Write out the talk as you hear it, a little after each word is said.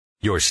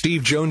Your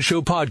Steve Jones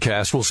Show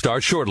podcast will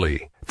start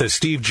shortly. The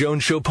Steve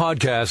Jones Show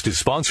podcast is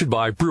sponsored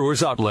by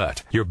Brewers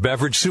Outlet, your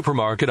beverage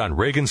supermarket on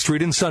Reagan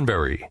Street in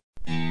Sunbury.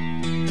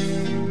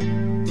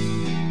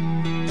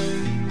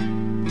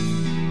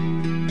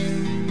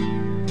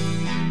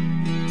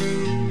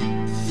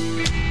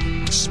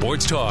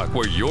 Sports talk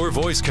where your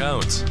voice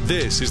counts.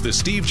 This is the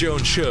Steve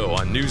Jones Show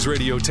on News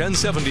Radio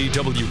 1070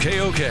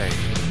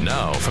 WKOK.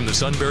 Now from the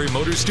Sunbury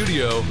Motors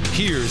Studio,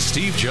 here's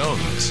Steve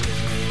Jones.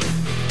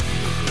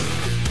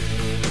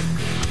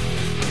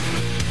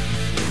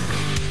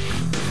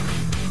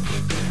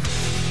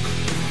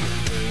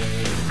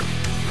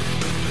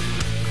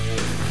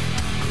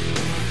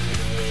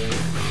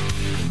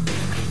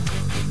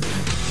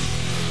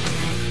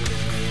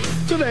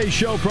 Today's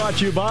show brought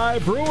to you by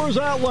Brewers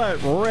Outlet,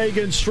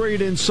 Reagan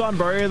Street in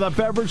Sunbury, the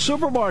beverage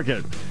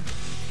supermarket.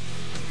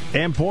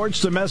 Imports,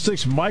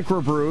 domestics,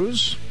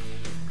 microbrews.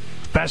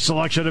 Best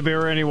selection of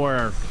beer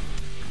anywhere.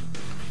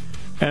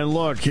 And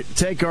look,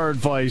 take our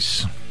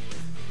advice.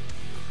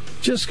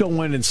 Just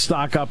go in and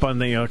stock up on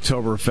the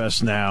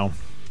Oktoberfest now.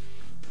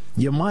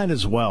 You might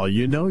as well.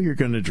 You know you're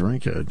going to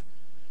drink it.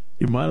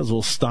 You might as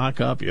well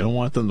stock up. You don't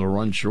want them to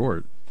run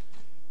short.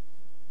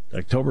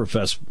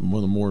 Oktoberfest, one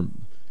of the more,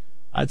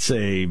 I'd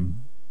say,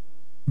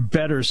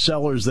 better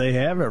sellers they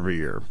have every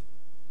year.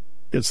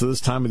 It's this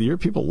time of the year,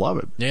 people love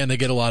it. Yeah, and they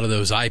get a lot of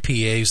those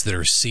IPAs that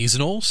are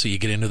seasonal, so you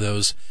get into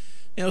those,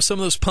 you know, some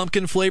of those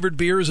pumpkin-flavored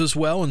beers as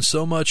well, and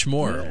so much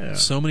more. Yeah.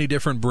 So many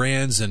different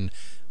brands and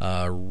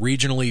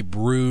regionally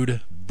brewed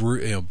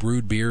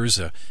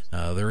beers.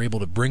 They're able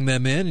to bring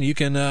them in, and you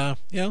can,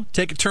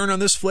 take a turn on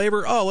this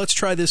flavor. Oh, let's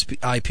try this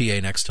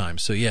IPA next time.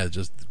 So, yeah,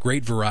 just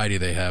great variety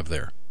they have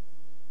there.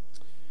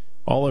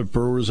 All at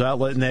Brewers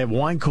Outlet, and they have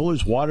wine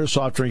coolers, water,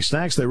 soft drink,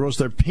 snacks. They roast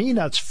their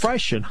peanuts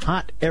fresh and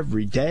hot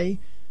every day.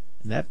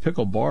 And that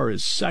pickle bar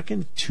is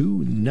second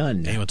to none.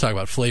 And you want to talk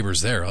about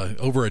flavors there.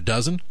 Over a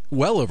dozen?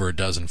 Well over a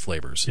dozen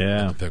flavors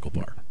in the pickle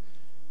bar.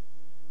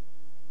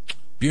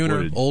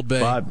 Buhner, Old Bay,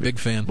 Bob, big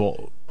fan.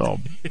 Well,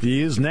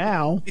 he is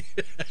now.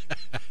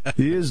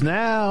 He is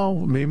now.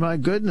 I mean, my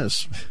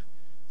goodness.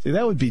 See,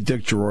 that would be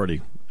Dick Girardi.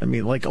 I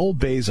mean, like Old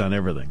Bay's on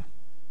everything.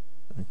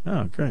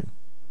 Oh, great.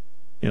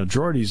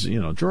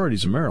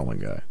 Girardi's a Maryland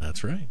guy.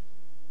 That's right.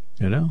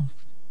 Okay.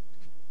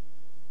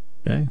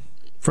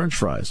 French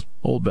fries,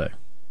 Old Bay.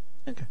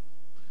 Okay.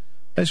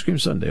 Ice cream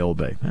sundae, Old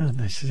Bay.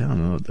 Nice. I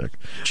don't know, Dick.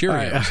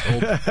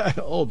 Cheerios, right.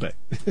 Old Bay.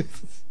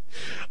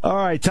 All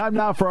right, time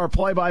now for our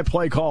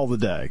play-by-play call of the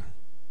day.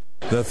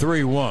 The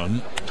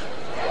 3-1.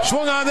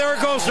 Swung on, there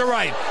it goes to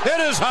right. It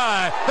is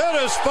high, it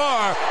is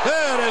far,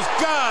 it is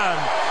gone.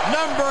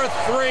 Number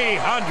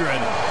 300,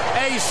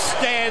 a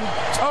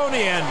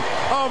Stantonian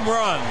home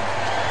run.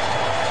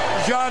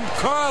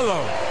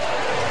 Giancarlo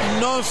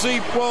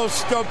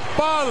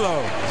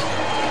Nosipostopalo.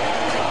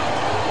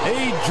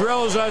 He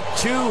drills a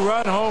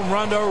 2-run home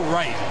run to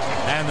right,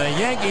 and the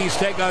Yankees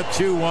take a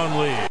 2-1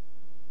 lead.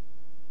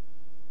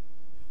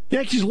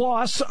 Yankees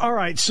lost. All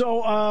right,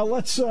 so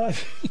let's...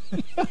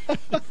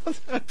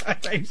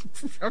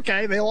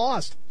 Okay, they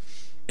lost.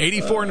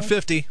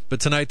 84-50,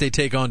 but tonight they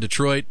take on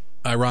Detroit.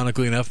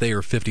 Ironically enough, they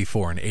are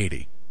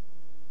 54-80.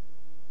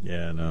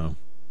 Yeah, no.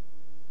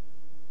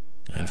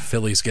 And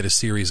Phillies get a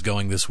series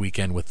going this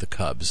weekend with the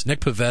Cubs. Nick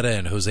Pivetta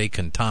and Jose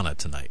Quintana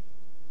tonight.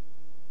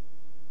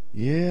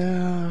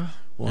 Yeah.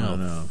 Well,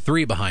 no.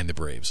 3 behind the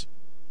Braves.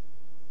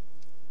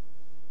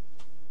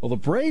 Well, the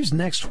Braves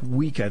next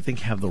week, I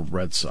think, have the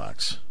Red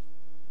Sox.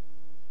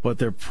 But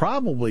they're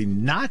probably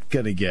not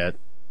going to get,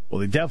 well,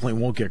 they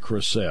definitely won't get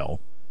Chris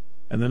Sale.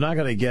 And they're not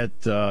going to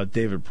get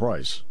David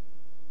Price.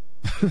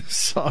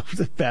 So,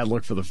 bad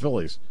luck for the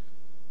Phillies.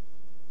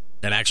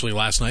 And actually,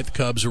 last night the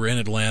Cubs were in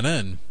Atlanta,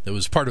 and it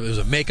was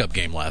a makeup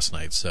game last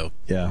night. So,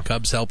 yeah,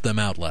 Cubs helped them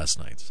out last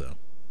night. So,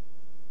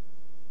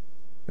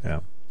 yeah.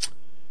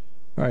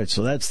 All right,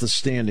 so that's the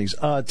standings.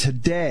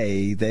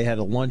 Today they had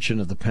a luncheon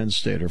at the Penn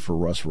Stater for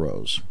Russ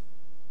Rose,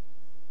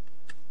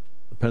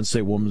 the Penn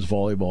State women's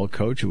volleyball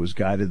coach who has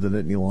guided the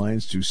Nittany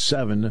Lions to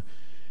 7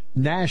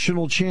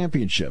 national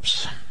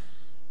championships.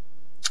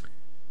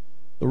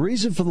 The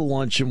reason for the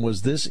luncheon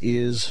was this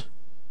is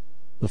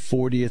the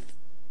 40th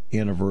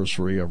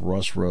anniversary of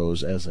Russ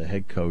Rose as a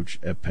head coach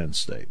at Penn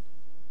State.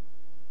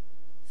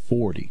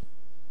 40.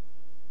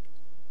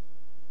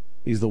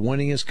 He's the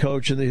winningest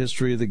coach in the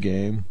history of the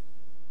game.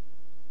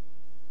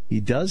 He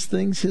does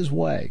things his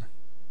way.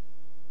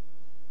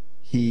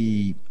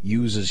 He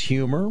uses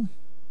humor.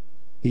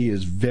 He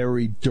is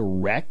very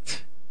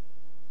direct.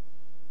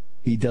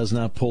 He does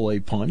not pull a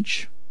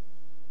punch.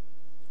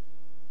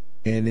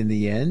 And in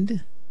the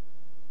end,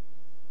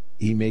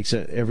 he makes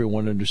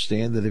everyone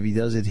understand that if he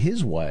does it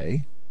his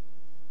way,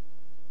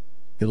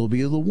 it'll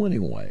be the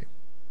winning way.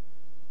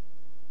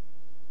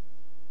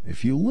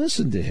 If you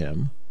listen to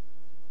him,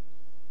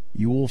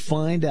 you will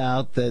find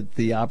out that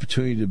the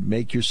opportunity to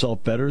make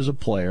yourself better as a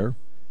player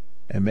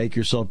and make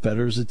yourself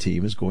better as a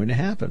team is going to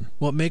happen.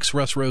 What makes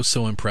Russ Rose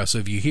so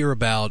impressive, you hear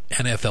about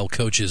NFL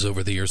coaches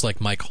over the years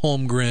like Mike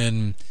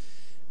Holmgren,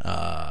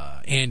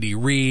 Andy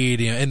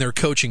Reid, and their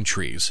coaching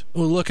trees.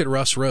 Well, look at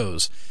Russ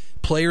Rose.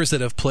 Players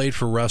that have played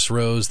for Russ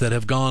Rose that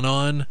have gone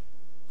on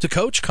to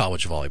coach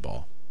college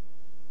volleyball.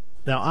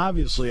 Now,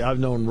 obviously, I've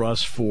known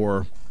Russ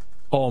for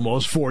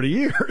almost 40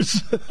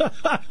 years.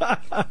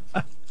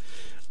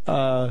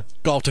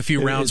 Golfed a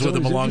few rounds with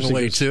him along the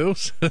way, too.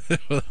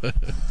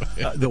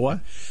 The what?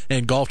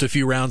 And golfed a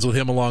few rounds with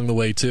him along the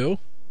way, too.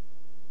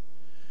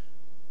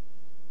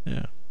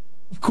 Yeah.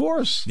 Of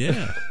course.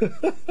 Yeah.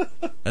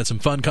 Had some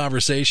fun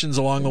conversations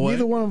along the way.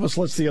 Neither one of us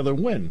lets the other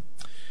win.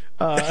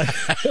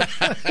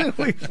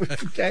 We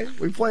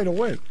play to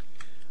win.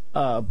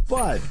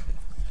 But,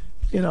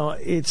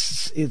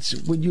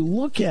 it's when you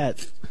look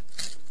at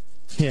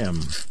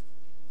him,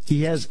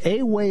 he has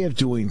a way of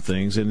doing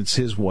things, and it's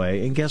his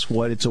way. And guess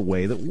what? It's a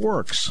way that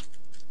works.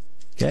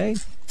 Okay?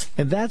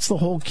 And that's the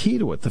whole key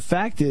to it. The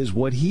fact is,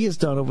 what he has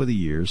done over the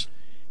years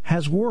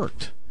has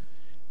worked.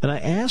 And I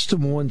asked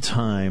him one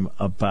time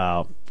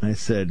about, I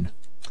said,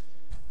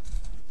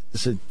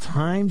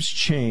 times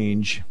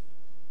change.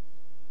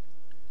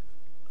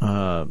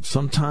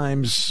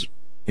 Sometimes,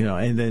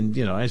 and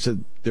then, I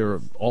said, there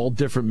are all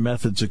different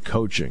methods of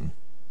coaching.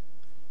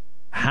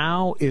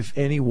 How, if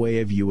any way,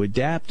 have you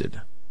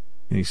adapted?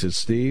 And he said,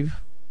 Steve,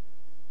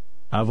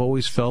 I've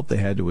always felt they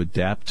had to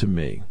adapt to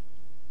me.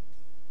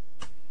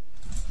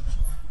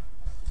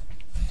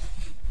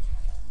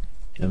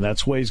 And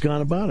that's the way he's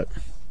gone about it.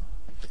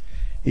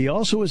 He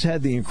also has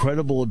had the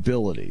incredible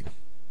ability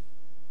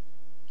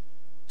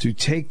to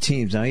take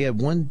teams. Now, he had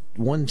one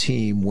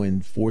team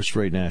win 4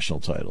 straight national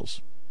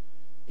titles.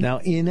 Now,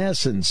 in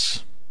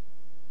essence,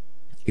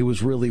 it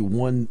was really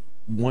one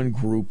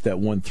group that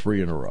won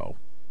 3 in a row.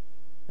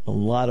 In a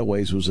lot of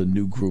ways, it was a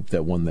new group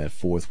that won that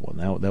 4th one.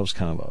 That was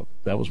kind of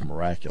that was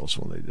miraculous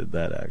when they did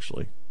that,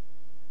 actually.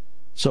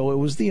 So it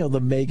was the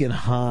Megan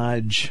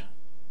Hodge,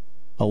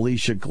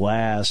 Alicia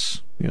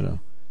Glass,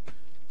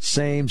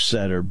 same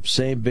setter,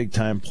 same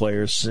big-time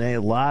players, a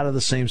lot of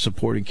the same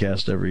supporting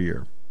cast every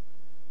year.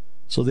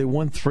 So they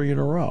won 3 in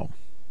a row.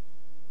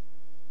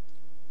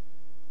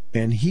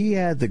 And he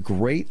had the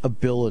great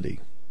ability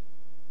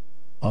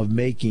of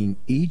making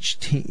each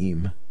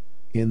team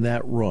in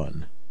that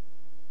run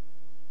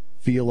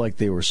feel like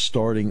they were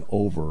starting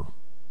over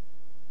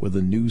with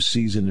a new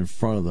season in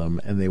front of them,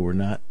 and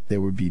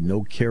there would be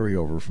no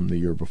carryover from the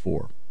year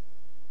before.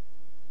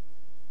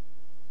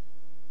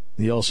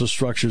 He also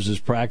structures his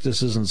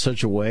practices in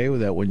such a way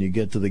that when you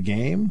get to the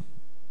game,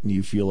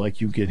 you feel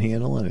like you can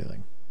handle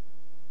anything.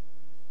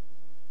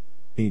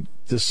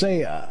 To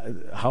say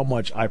how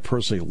much I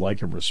personally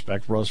like and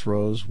respect Russ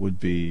Rose would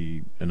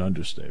be an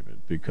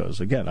understatement, because,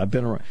 again, I've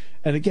been around.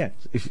 And, again,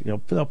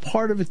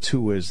 part of it,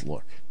 too, is,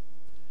 look,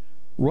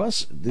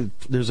 Russ,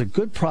 there's a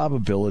good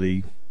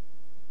probability,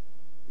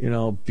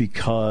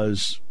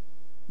 because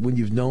when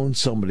you've known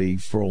somebody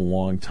for a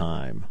long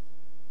time,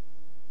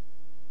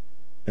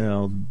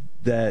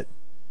 that,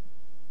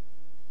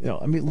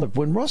 look,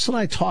 when Russ and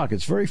I talk,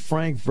 it's very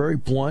frank, very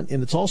blunt,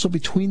 and it's also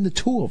between the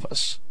two of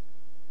us.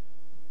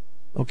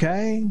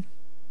 Okay?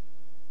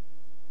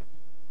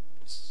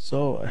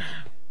 So,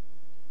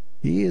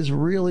 he is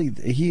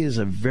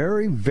a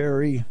very,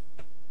 very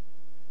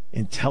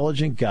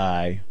intelligent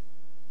guy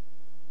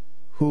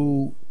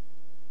who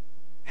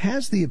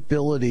has the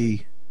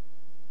ability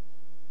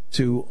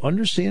to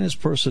understand his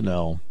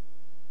personnel,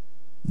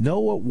 know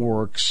what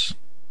works,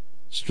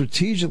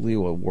 strategically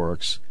what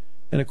works,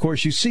 and of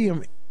course you see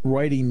him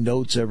writing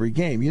notes every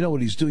game. You know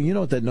what he's doing. You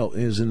know what that note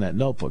is in that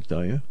notebook,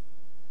 don't you?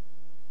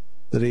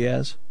 That he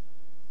has?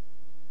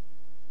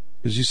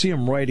 Because you see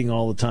him writing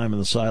all the time on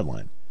the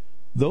sideline.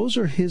 Those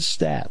are his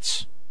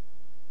stats.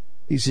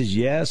 He says,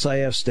 yes, I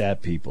have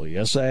stat people.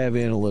 Yes, I have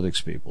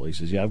analytics people. He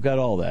says, yeah, I've got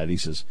all that. He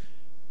says,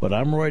 but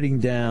I'm writing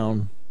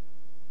down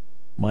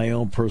my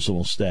own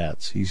personal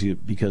stats. He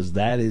said, because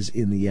that is,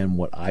 in the end,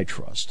 what I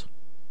trust.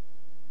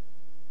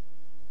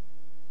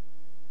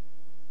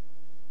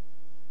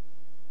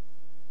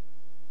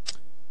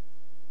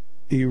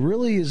 It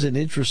really is an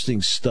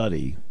interesting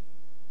study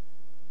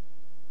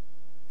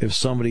if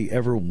somebody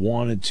ever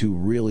wanted to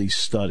really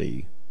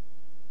study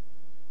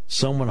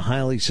someone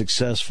highly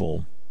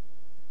successful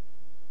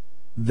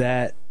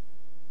that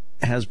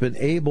has been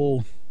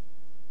able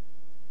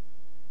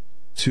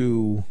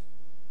to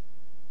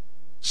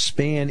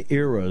span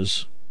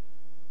eras.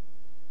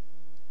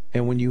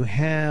 And when you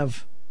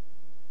have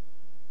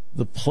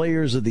the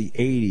players of the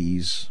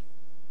 80s,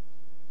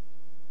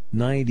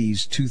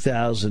 90s,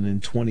 2000,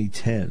 and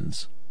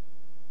 2010s,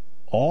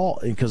 all,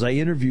 because I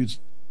interviewed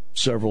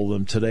several of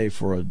them today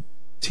for a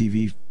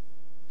TV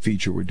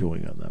feature we're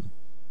doing on them.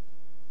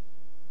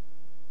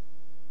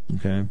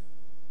 Okay?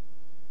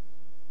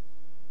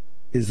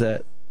 Is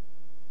that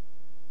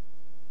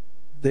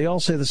they all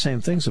say the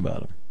same things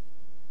about him,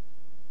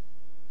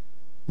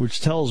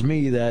 which tells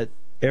me that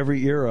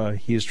every era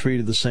he is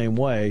treated the same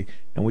way.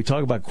 And we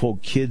talk about,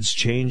 quote, kids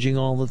changing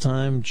all the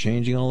time.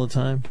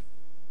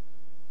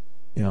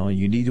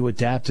 You need to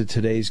adapt to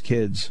today's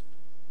kids.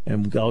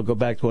 And I'll go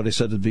back to what I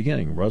said at the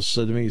beginning. Russ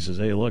said to me, he says,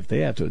 hey, look, they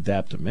have to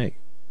adapt to me.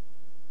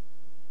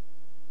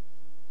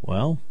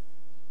 Well,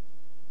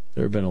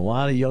 there have been a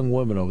lot of young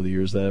women over the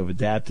years that have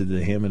adapted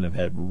to him and have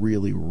had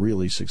really,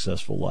 really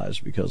successful lives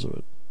because of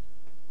it.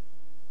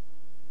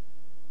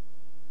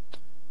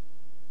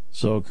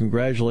 So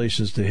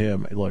congratulations to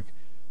him. Look,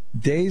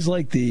 days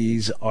like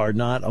these are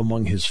not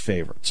among his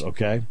favorites,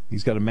 okay?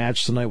 He's got a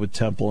match tonight with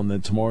Temple, and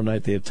then tomorrow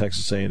night they have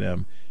Texas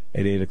A&M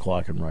at 8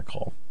 o'clock in Rec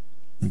Hall.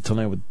 And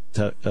tonight with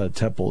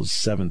Temple is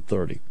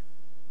 7:30.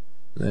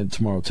 And then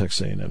tomorrow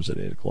Texas A&M is at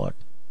 8 o'clock.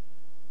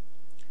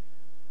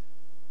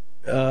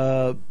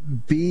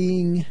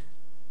 Being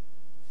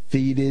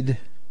feted,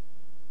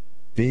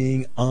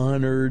 being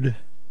honored,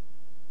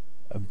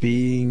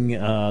 being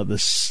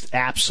the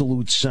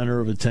absolute center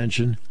of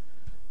attention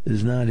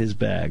is not his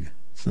bag.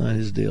 It's not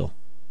his deal.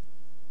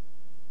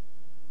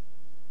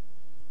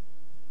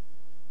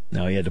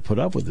 Now he had to put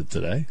up with it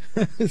today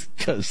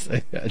because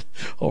I'm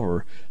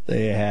going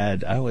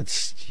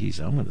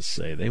to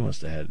say they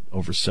must have had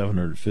over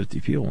 750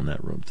 people in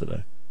that room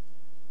today.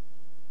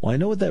 Well, I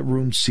know what that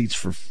room seats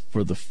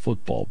for the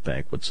football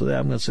banquet, so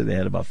I'm going to say they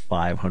had about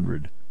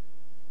 500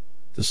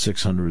 to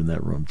 600 in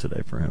that room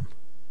today for him.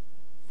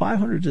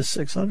 500 to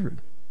 600.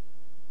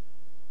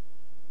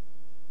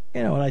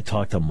 You know, and I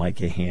talked to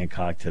Micah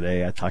Hancock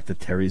today. I talked to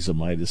Terry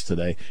Zamitis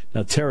today.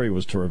 Now, Terry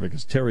was terrific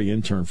because Terry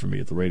interned for me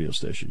at the radio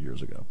station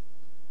years ago.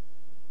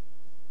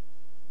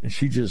 And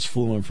she just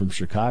flew in from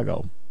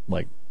Chicago,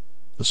 like,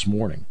 this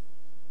morning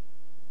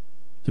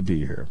to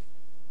be here.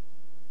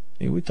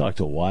 And we talked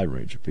to a wide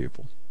range of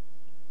people.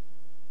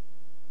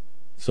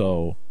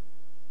 So,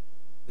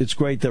 it's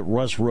great that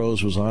Russ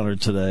Rose was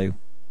honored today.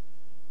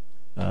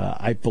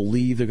 I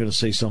believe they're going to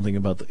say something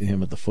about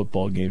him at the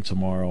football game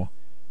tomorrow.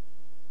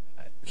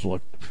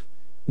 Look,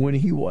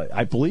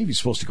 I believe he's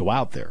supposed to go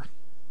out there.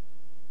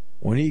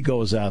 When he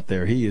goes out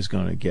there, he is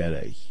going to get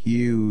a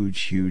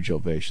huge, huge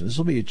ovation. This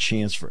will be a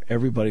chance for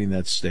everybody in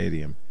that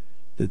stadium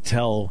to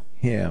tell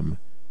him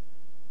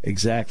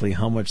exactly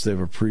how much they've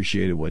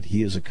appreciated what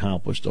he has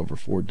accomplished over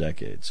 4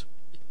 decades.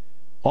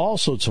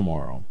 Also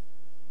tomorrow,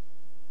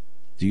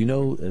 do you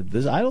know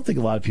this? I don't think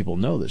a lot of people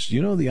know this. Do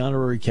you know who the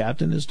honorary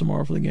captain is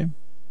tomorrow for the game?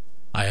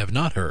 I have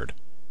not heard.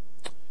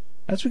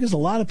 That's because a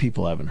lot of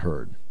people haven't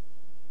heard.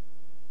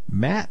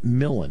 Matt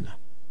Millen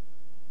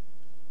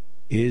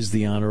is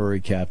the honorary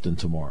captain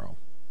tomorrow.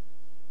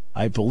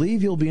 I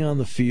believe he'll be on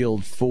the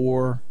field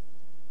for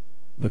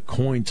the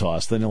coin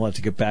toss. Then he'll have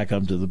to get back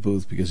up to the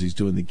booth because he's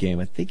doing the game.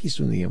 I think he's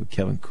doing the game with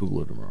Kevin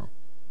Kugler tomorrow.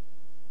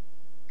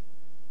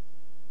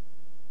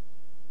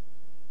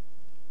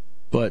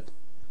 But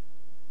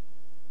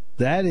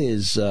that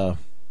is,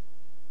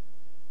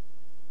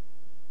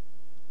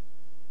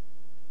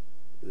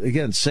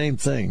 again, same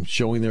thing,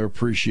 showing their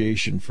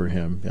appreciation for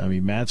him. I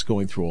mean, Matt's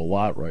going through a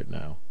lot right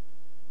now,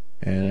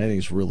 and I think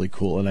it's really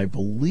cool. And I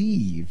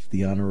believe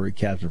the honorary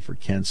captain for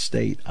Kent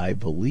State, is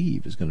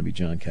going to be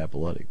John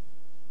Cappelletti.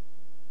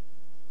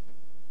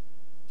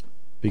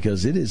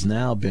 Because it has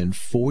now been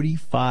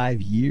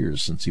 45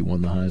 years since he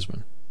won the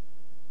Heisman.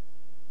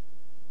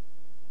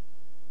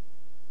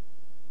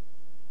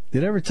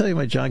 Did I ever tell you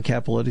my John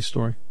Cappelletti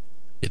story?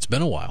 It's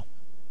been a while.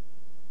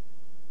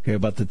 Okay,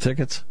 about the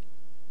tickets?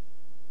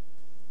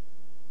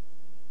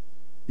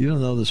 You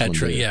don't know this one,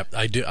 do you? Yeah,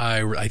 I do.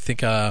 I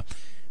think I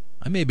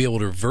may be able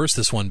to reverse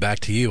this one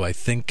back to you. I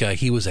think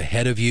he was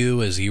ahead of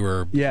you as you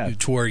were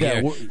toward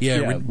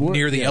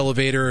near the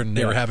elevator, and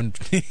they were having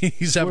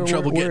he's having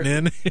trouble getting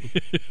in.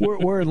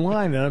 we're in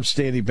line, and I'm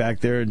standing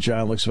back there, and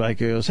John looks back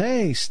and goes,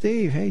 "Hey,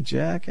 Steve. Hey,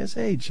 Jack." I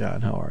say, "Hey,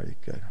 John. How are you?"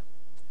 Good.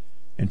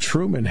 And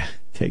Truman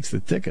takes the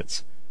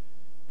tickets.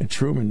 And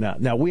Truman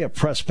now we have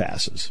press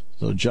passes,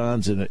 so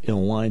John's in a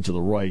line to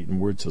the right,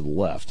 and we're to the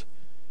left.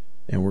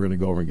 And we're going to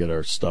go over and get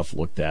our stuff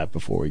looked at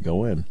before we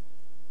go in.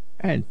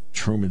 And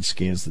Truman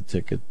scans the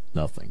ticket,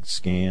 nothing.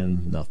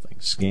 Scan, nothing.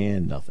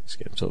 Scan, nothing.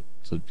 Scan. So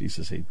he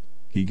says, "Hey,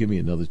 can you give me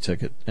another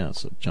ticket?" Yeah,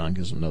 so John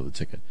gives him another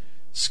ticket.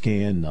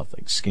 Scan,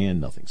 nothing.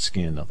 Scan, nothing.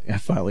 Scan, nothing.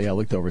 And finally, I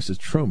looked over and said,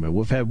 "Truman,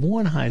 we've had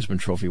one Heisman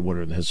Trophy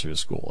winner in the history of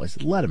school." I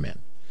said, "Let him in."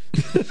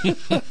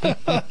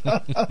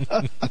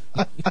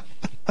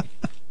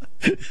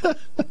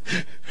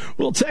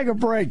 We'll take a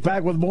break.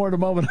 Back with more in a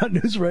moment on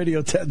News Radio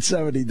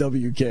 1070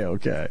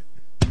 WKOK.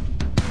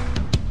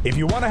 If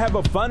you want to have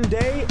a fun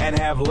day and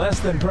have less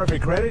than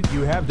perfect credit,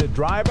 you have to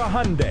drive a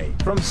Hyundai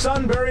from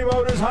Sunbury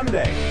Motors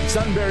Hyundai.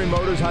 Sunbury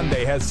Motors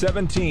Hyundai has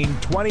 17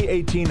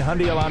 2018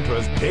 Hyundai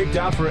Elantras picked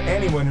out for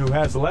anyone who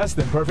has less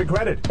than perfect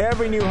credit.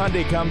 Every new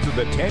Hyundai comes with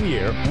a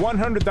 10-year,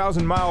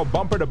 100,000-mile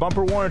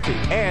bumper-to-bumper warranty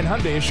and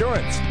Hyundai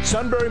Assurance.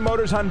 Sunbury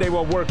Motors Hyundai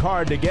will work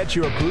hard to get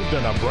you approved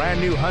on a brand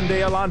new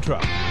Hyundai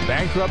Elantra.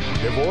 Bankrupt,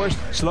 divorced,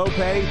 slow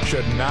pay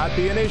should not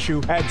be an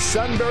issue at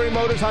Sunbury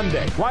Motors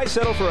Hyundai. Why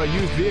settle for a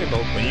used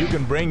vehicle when you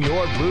can bring Bring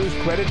your bruised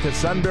credit to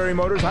Sunbury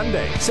Motors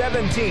Hyundai.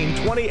 17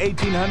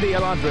 2018 Hyundai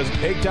Elantras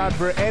picked out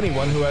for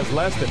anyone who has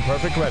less than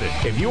perfect credit.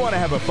 If you want to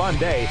have a fun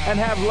day and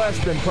have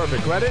less than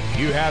perfect credit,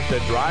 you have to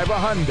drive a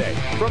Hyundai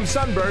from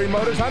Sunbury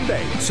Motors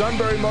Hyundai.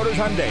 Sunbury Motors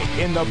Hyundai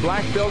in the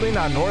Black Building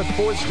on North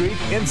 4th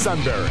Street in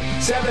Sunbury.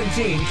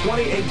 17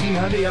 2018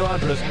 Hyundai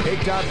Elantras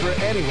picked out for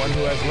anyone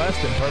who has less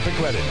than perfect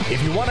credit.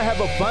 If you want to have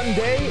a fun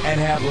day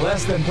and have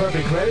less than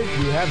perfect credit,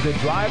 you have to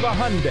drive a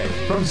Hyundai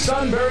from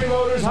Sunbury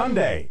Motors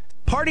Hyundai.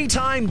 Party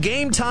time,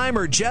 game time,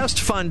 or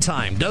just fun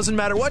time. Doesn't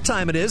matter what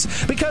time it is,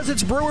 because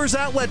it's Brewers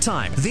Outlet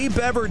time. The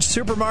Beverage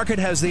Supermarket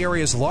has the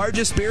area's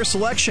largest beer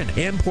selection.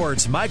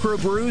 Imports,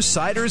 microbrews,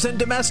 ciders, and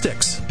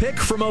domestics. Pick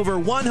from over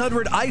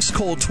 100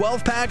 ice-cold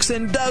 12-packs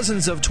and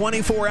dozens of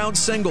 24-ounce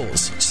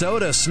singles.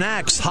 Soda,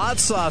 snacks, hot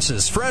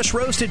sauces, fresh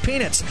roasted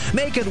peanuts.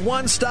 Make it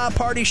one-stop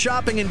party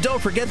shopping, and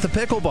don't forget the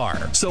pickle bar.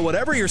 So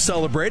whatever you're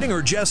celebrating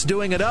or just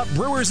doing it up,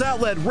 Brewers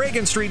Outlet,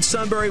 Reagan Street,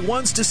 Sunbury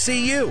wants to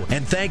see you.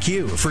 And thank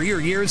you for your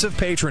years of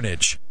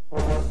patronage.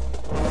 Well,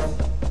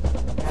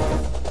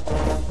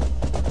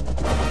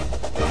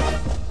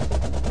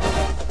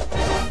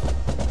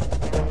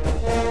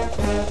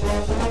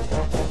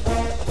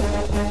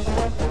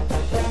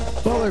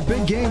 there are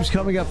big games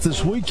coming up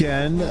this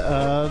weekend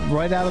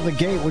right out of the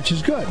gate, which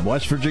is good.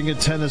 West Virginia,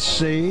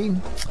 Tennessee,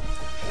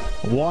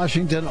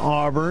 Washington,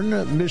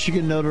 Auburn,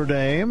 Michigan, Notre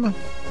Dame,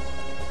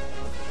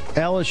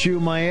 LSU,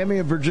 Miami,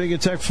 and Virginia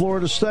Tech,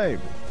 Florida State.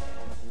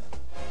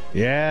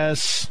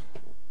 Yes,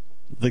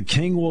 the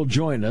King will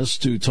join us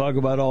to talk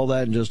about all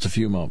that in just a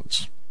few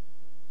moments.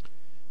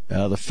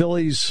 The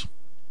Phillies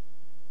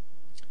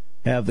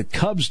have the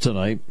Cubs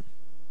tonight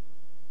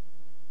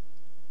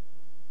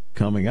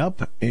coming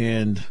up,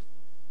 and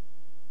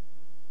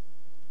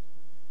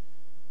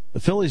the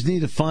Phillies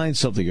need to find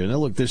something here. Now,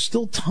 look, there's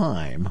still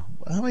time.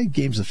 How many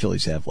games the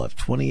Phillies have left?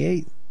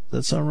 28? Does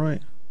that sound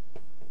right?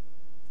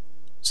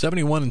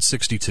 71 and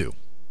 62.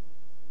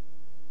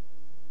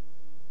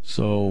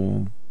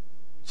 So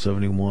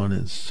 71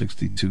 and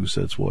 62, so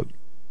that's what?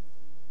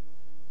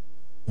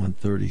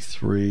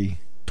 133.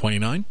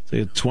 29? They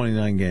had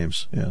 29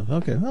 games. Yeah,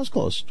 okay, that was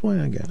close.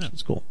 29 games.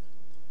 That's cool.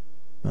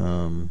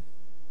 And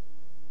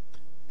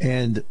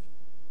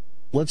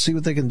let's see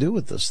what they can do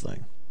with this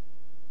thing.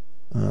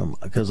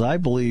 Because I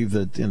believe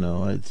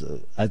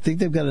that, I think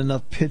they've got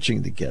enough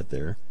pitching to get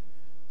there.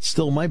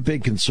 Still, my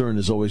big concern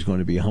is always going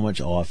to be how much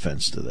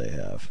offense do they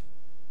have.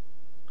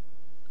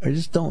 I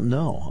just don't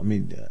know. I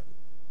mean,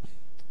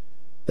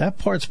 that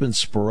part's been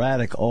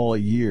sporadic all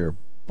year,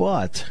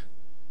 but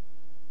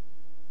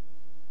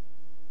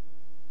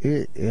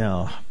they've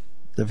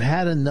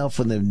had enough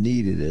when they've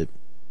needed it.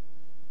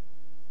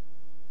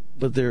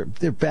 But their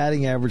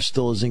batting average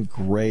still isn't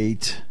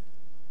great.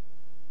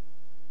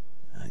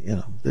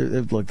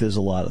 Look, there's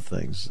a lot of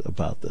things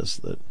about this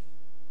that.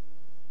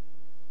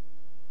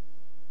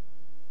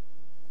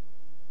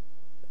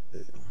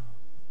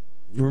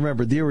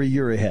 Remember, they were a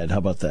year ahead. How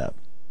about that?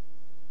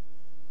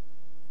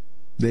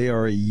 They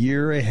are a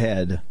year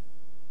ahead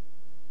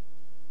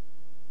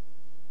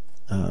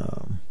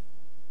of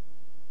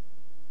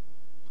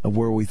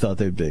where we thought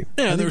they'd be.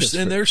 Yeah, that's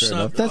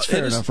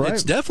fair enough, right?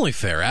 It's definitely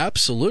fair.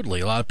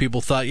 Absolutely. A lot of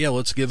people thought,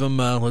 let's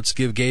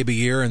give Gabe a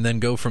year and then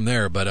go from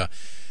there. But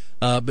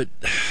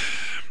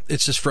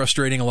it's just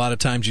frustrating. A lot of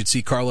times you'd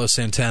see Carlos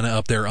Santana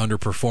up there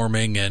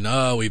underperforming, and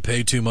we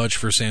paid too much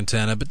for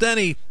Santana. But then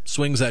he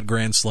swings that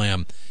grand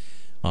slam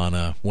on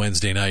a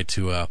Wednesday night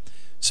to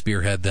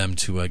spearhead them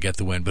to get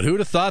the win. But who would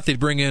have thought they'd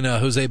bring in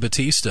Jose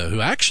Bautista,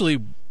 who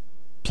actually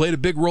played a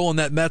big role in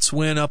that Mets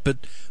win up at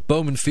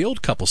Bowman Field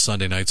a couple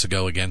Sunday nights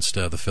ago against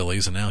the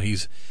Phillies, and now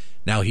he's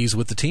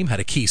with the team. Had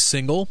a key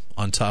single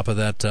on top of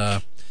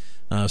that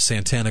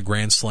Santana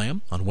grand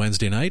slam on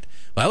Wednesday night.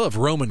 I love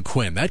Roman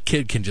Quinn. That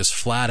kid can just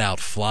flat out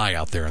fly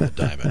out there in the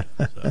diamond.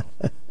 So.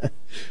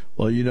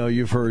 Well,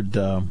 you've heard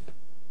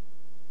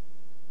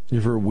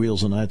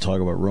Wheels and I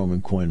talk about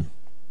Roman Quinn.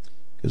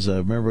 Because I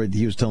remember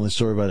he was telling the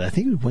story about it. I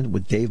think he went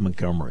with Dave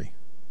Montgomery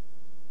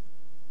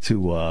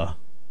to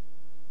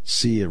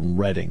see it in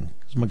Reading.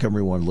 Because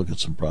Montgomery wanted to look at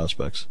some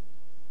prospects.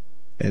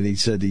 And he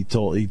said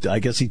I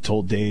guess he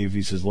told Dave,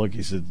 he says, look,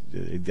 he said,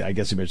 I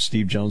guess he mentioned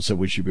Steve Jones said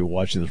we should be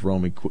watching this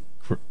Roman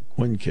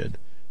Quinn kid.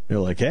 They're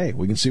like, hey,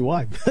 we can see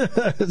why.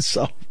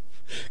 So,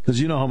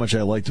 because you know how much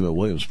I liked him at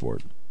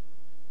Williamsport.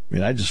 I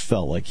mean, I just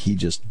felt like he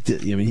just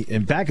did.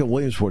 And back at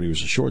Williamsport, he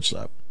was a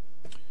shortstop.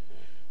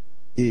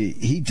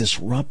 He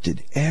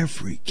disrupted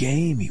every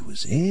game he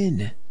was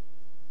in.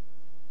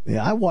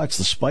 Yeah, I watched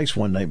the Spikes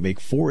one night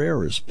make 4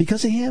 errors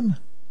because of him.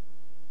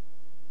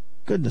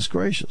 Goodness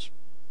gracious.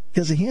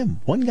 Because of him.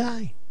 One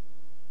guy.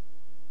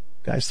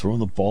 Guy's throwing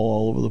the ball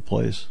all over the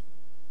place.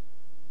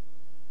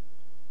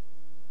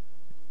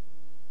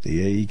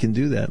 Yeah, he can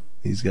do that.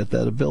 He's got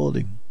that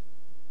ability.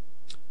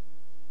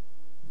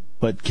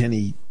 But can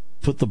he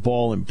put the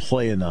ball in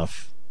play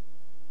enough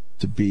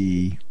to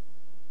be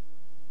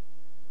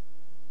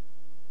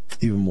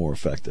even more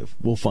effective?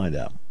 We'll find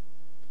out.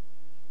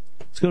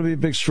 It's going to be a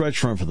big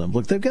stretch run for them.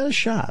 Look, they've got a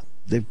shot.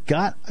 They've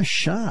got a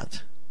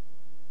shot.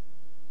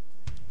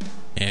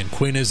 And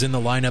Quinn is in the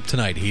lineup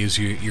tonight. He is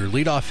your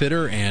leadoff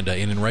hitter and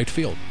in right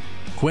field.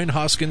 Quinn,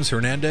 Hoskins,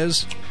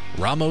 Hernandez,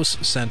 Ramos,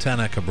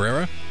 Santana,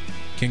 Cabrera,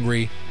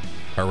 Kingery,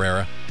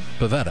 Herrera,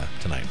 Pivetta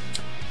tonight.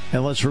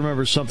 And let's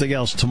remember something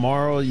else.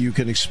 Tomorrow you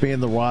can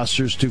expand the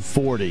rosters to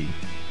 40.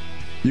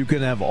 You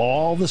can have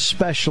all the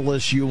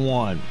specialists you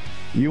want.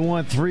 You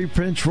want 3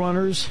 pinch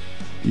runners?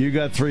 You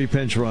got 3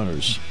 pinch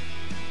runners.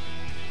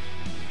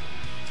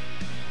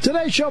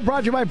 Today's show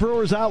brought to you by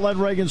Brewers Outlet,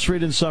 Reagan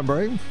Street in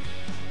Sunbury.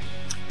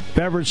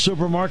 Beverage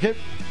Supermarket.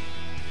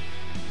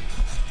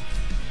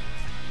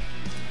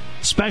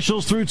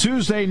 Specials through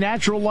Tuesday.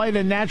 Natural Light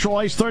and Natural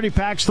Ice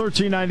 30-packs,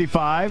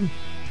 $13.95.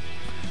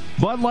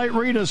 Bud Light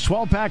Ritas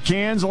 12-pack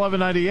cans,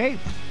 $11.98.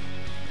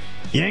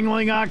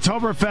 Yuengling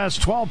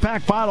Oktoberfest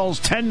 12-pack bottles,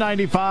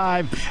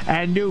 $10.95.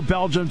 And New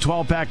Belgium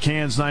 12-pack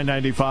cans,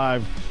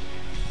 $9.95.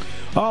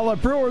 All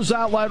at Brewers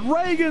Outlet,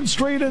 Reagan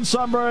Street in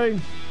Sunbury.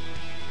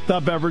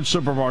 The Beverage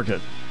Supermarket.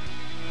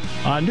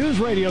 On News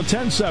Radio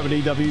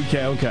 1070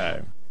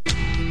 WKOK.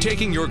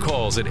 Taking your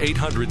calls at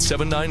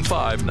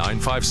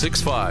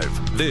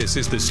 800-795-9565. This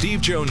is the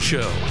Steve Jones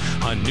Show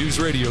on News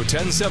Radio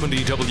 1070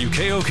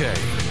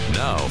 WKOK.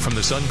 Now, from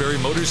the Sunbury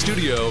Motor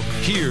Studio,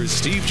 here's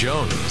Steve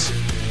Jones.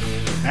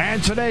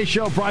 And today's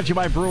show brought to you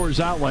by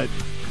Brewers Outlet.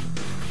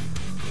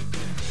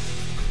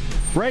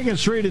 Reagan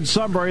Street in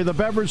Sunbury, the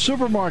Beverage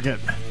Supermarket.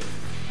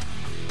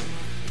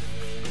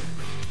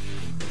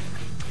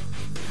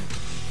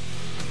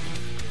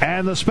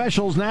 And the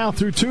specials now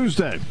through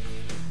Tuesday.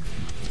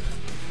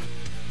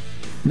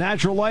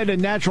 Natural Light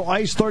and Natural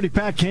Ice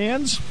 30-pack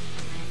cans,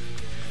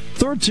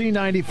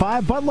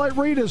 $13.95. Bud Light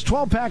Ritas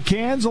 12-pack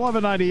cans,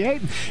 $11.98.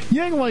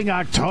 Yuengling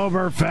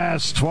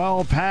Oktoberfest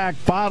 12-pack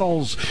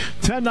bottles,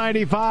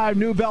 $10.95.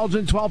 New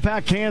Belgian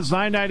 12-pack cans,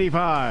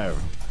 $9.95.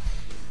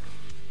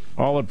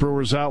 All at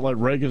Brewers Outlet,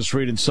 Reagan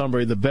Street in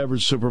Sunbury, the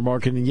Beverage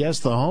Supermarket. And yes,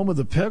 the home of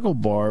the Pickle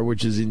Bar,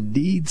 which is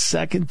indeed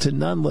second to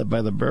none, led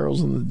by the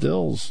Barrels and the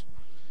Dills.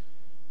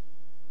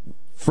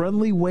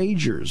 Friendly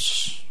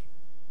wagers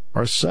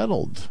are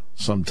settled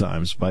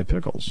sometimes by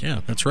pickles.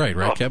 Yeah, that's right.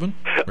 Right, Kevin?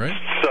 Right?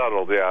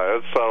 Settled, yeah.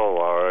 It's settled,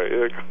 all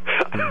right.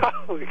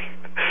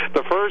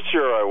 The first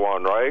year I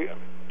won, right?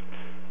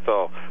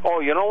 So,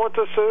 you know what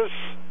this is?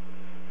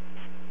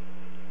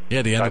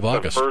 Yeah, the end of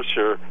August. The first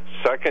year.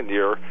 Second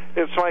year,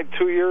 it's my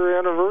 2-year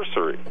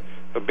anniversary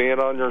of being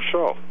on your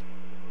show.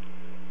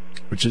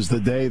 Which is the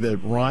day that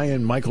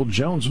Ryan Michael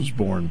Jones was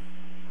born.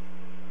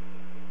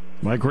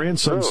 My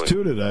grandson's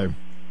 2 today.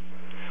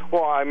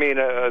 Well, I mean,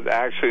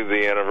 actually,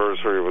 the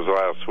anniversary was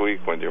last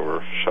week when you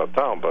were shut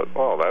down, but,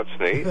 that's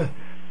neat.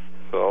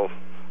 So,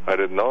 I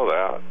didn't know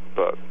that,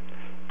 but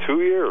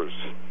 2 years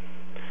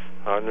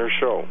on your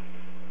show.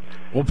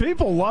 Well,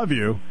 people love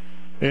you.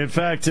 In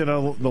fact, a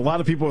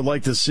lot of people would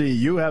like to see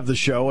you have the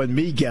show and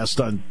me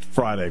guest on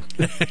Friday.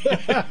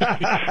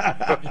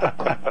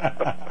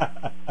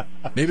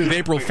 Maybe if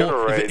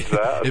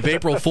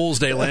April Fool's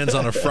Day lands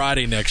on a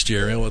Friday next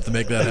year, we'll have to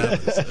make that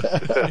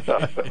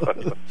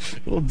happen.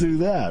 We'll do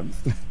that.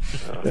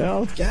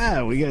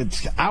 We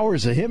get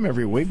hours of him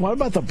every week. What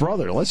about the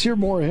brother? Let's hear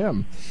more of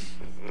him.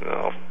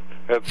 No,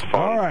 it's fun.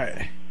 All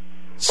right.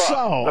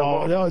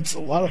 So, it's a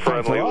lot of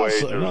fun for us.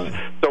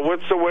 So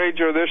what's the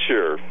wager this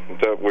year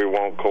that we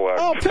won't collect?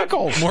 Oh,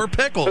 pickles. More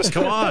pickles.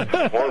 Come on.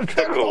 More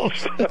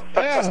pickles.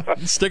 Yeah.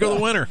 Stick with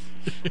the winner.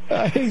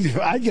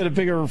 I'd get a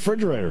bigger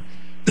refrigerator.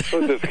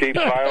 We'll just keep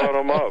piling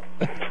them up.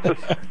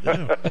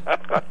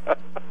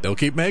 They'll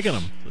keep making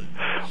them.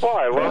 Well,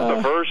 I love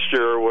the first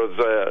year was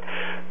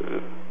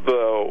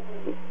the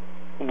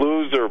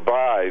loser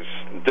buys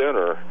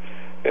dinner,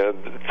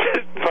 and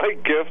my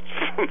gift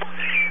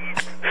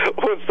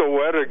was the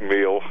wedding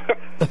meal.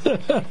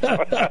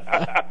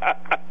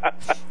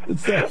 I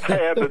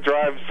had to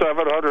drive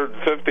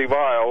 750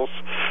 miles,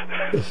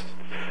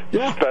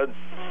 spend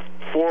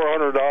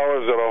 $400 at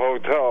a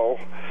hotel.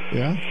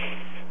 Yeah.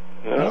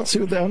 I don't see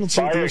what the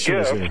issue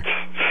is here.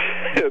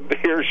 And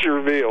here's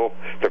your meal.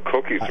 The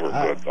cookies were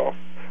good, though.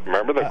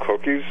 Remember the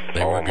cookies?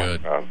 They were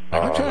good.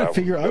 I'm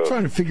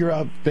trying to figure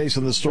out, based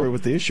on the story,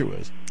 what the issue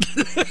is.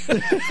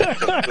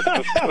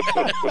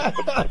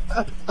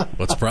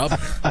 What's the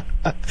problem?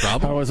 I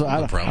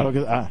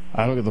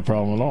don't get the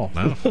problem at all.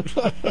 No.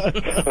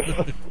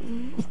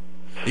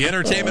 The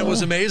entertainment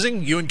was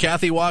amazing. You and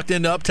Kathy walked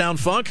into Uptown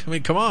Funk. I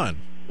mean, come on.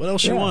 What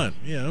else you want?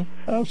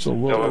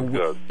 Absolutely.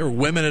 There were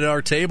women at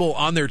our table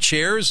on their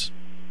chairs,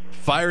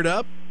 fired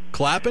up,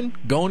 clapping,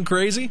 going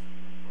crazy.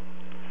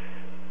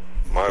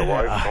 My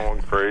wife's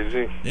going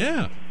crazy.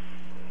 Yeah.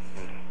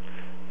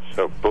 She's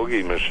a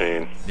boogie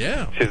machine.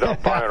 Yeah. She's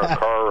out buying her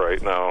car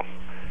right now.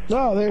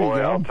 Oh, there you go.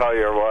 I'll tell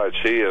you what,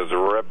 she is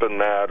ripping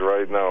mad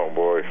right now,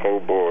 boy. Oh,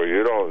 boy.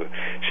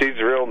 She's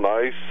real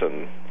nice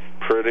and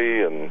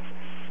pretty and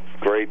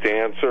great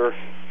dancer,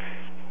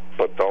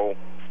 but don't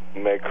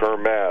make her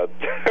mad.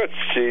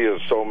 She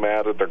is so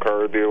mad at the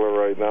car dealer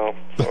right now.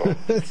 So.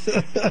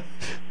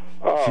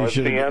 It's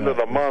the end of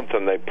the month,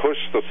 and they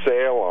pushed the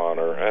sale on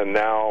her, and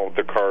now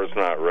the car's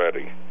not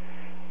ready.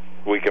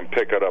 We can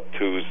pick it up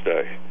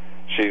Tuesday.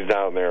 She's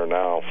down there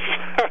now.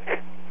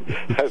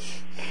 I'm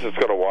just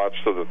going to watch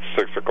the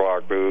 6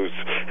 o'clock news,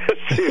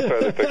 see if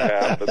anything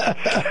happens.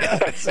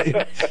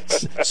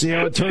 See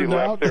how it turned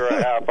out? She left here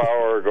a half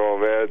hour ago,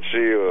 man.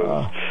 She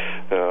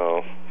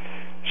was,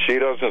 she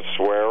doesn't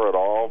swear at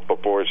all,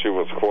 but boy, she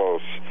was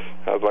close.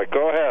 I was like,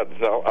 go ahead,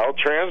 I'll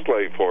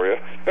translate for you.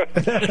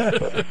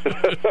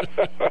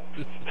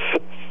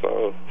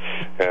 So,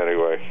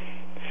 anyway.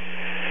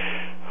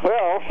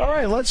 Well, all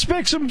right, let's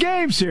pick some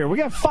games here. We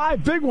got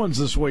 5 big ones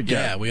this weekend.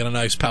 Yeah, we got a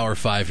nice Power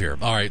 5 here.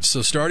 All right,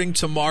 so starting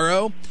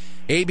tomorrow,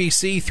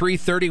 ABC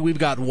 3:30, we've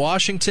got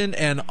Washington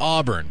and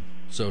Auburn.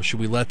 So should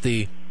we let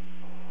the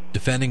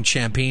defending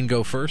champion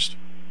go first?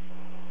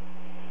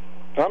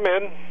 I'm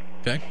in.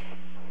 Okay.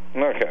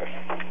 Okay.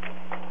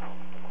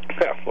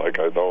 Yeah, like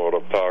I know what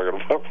I'm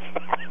talking about.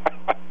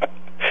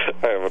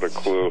 I haven't a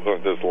clue.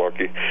 I'm just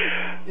lucky.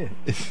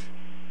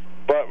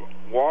 But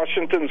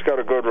Washington's got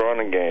a good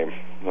running game.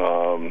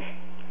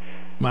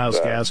 Miles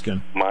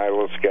Gaskin.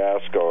 Miles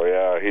Gasco,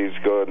 yeah, he's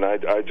good. And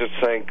I just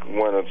think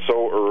when it's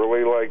so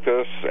early like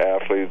this,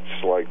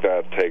 athletes like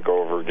that take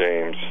over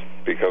games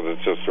because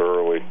it's just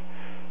early.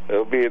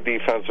 It'll be a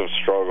defensive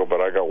struggle,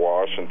 but I got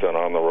Washington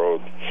on the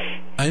road.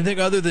 I think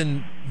other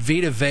than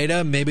Vita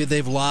Veda, maybe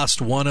they've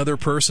lost one other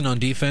person on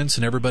defense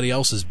and everybody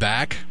else is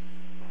back.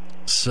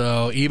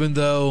 So even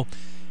though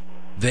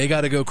they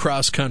got to go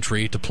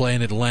cross-country to play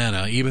in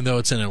Atlanta, even though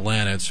it's in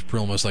Atlanta, it's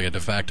almost like a de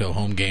facto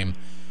home game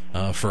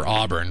for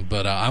Auburn.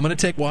 But I'm going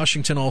to take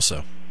Washington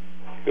also.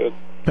 Good.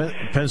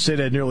 Penn State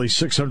had nearly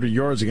 600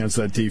 yards against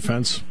that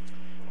defense.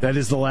 That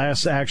is the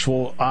last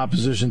actual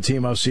opposition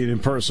team I've seen in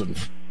person.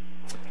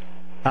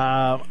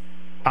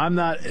 I'm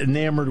not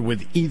enamored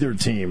with either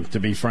team, to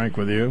be frank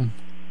with you.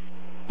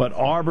 But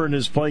Auburn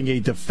is playing a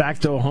de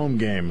facto home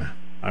game.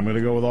 I'm going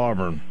to go with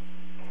Auburn.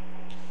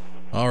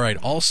 All right.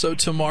 Also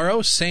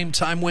tomorrow, same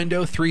time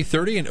window,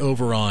 3:30, and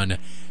over on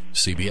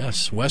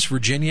CBS, West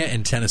Virginia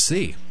and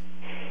Tennessee.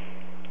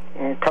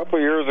 A couple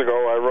of years ago,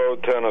 I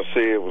rode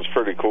Tennessee. It was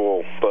pretty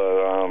cool,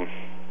 but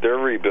they're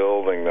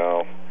rebuilding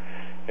now,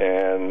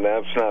 and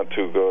that's not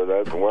too good.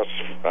 I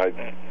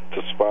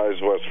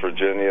despise West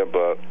Virginia,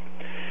 but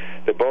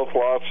they both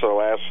lost their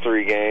last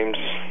 3 games.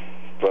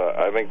 But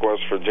I think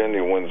West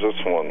Virginia wins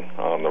this one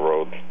on the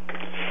road.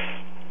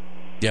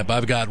 Yep,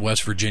 I've got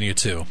West Virginia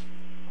too.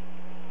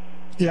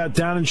 Yeah,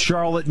 down in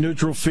Charlotte,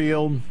 neutral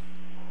field.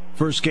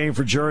 First game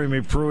for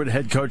Jeremy Pruitt,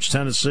 head coach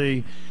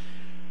Tennessee.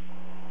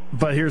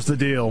 But here's the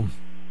deal.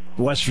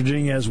 West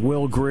Virginia has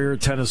Will Grier.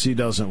 Tennessee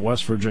doesn't.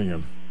 West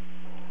Virginia.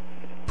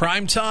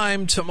 Prime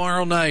time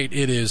tomorrow night.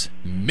 It is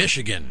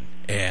Michigan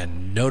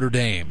and Notre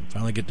Dame.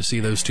 Finally get to see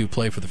those two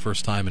play for the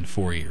first time in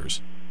 4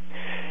 years.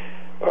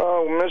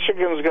 Oh,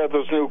 Michigan's got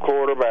this new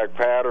quarterback,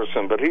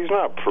 Patterson, but he's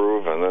not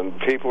proven. And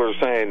people are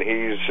saying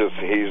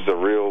he's the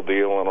real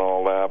deal and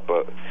all that.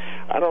 But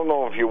I don't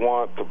know if you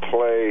want to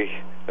play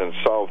in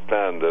South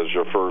Bend as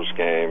your first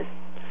game.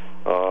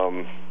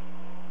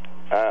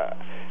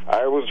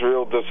 I was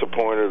real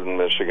disappointed in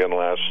Michigan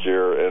last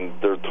year, and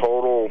their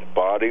total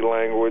body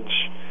language,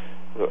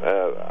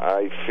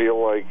 I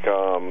feel like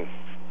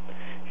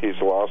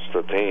he's lost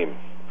the team.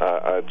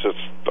 I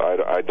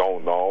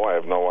don't know. I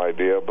have no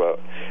idea, but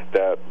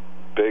that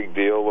big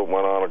deal that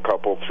went on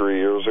 3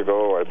 years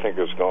ago, I think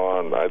is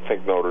gone. I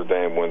think Notre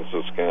Dame wins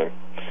this game.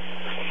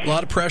 A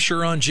lot of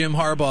pressure on Jim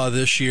Harbaugh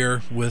this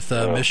year with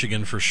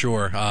Michigan for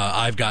sure.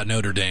 I've got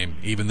Notre Dame,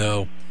 even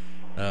though,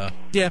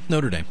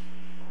 Notre Dame.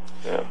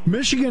 Yeah.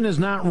 Michigan has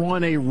not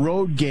won a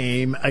road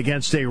game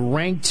against a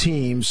ranked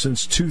team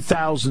since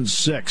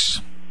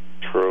 2006.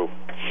 True.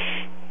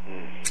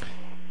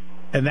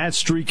 And that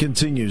streak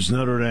continues,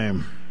 Notre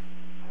Dame.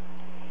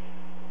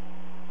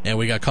 And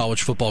we got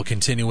college football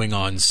continuing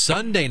on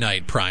Sunday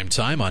night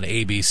primetime on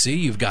ABC.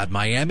 You've got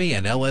Miami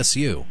and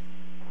LSU.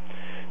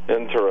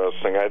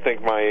 Interesting. I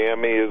think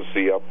Miami is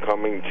the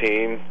upcoming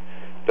team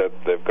that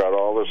they've got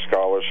all their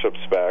scholarships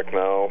back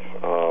now.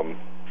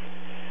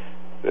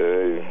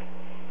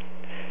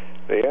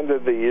 They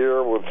ended the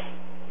year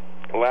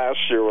last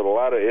year with a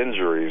lot of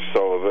injuries,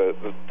 so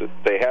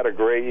they had a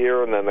great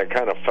year and then they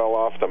kind of fell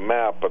off the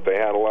map, but they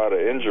had a lot of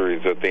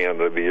injuries at the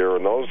end of the year,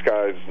 and those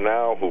guys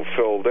now who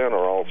filled in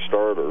are all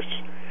starters.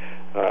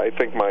 I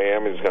think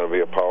Miami's going to be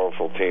a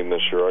powerful team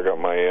this year. I got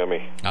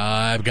Miami.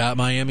 I've got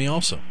Miami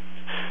also.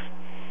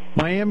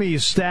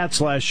 Miami's stats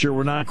last year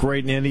were not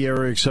great in any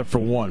area except for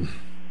one,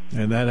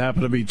 and that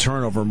happened to be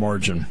turnover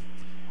margin.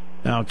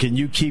 Now, can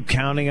you keep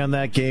counting on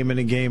that game in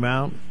and game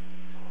out?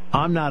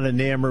 I'm not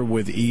enamored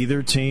with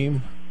either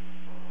team,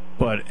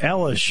 but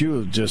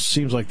LSU just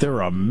seems like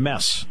they're a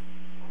mess.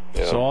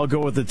 Yeah. So I'll go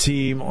with the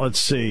team. Let's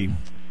see.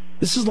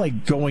 This is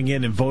like going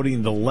in and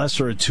voting the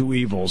lesser of two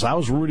evils. I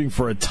was rooting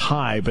for a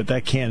tie, but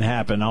that can't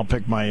happen. I'll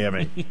pick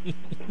Miami.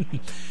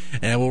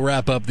 And we'll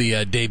wrap up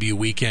the debut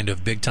weekend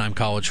of big-time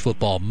college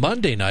football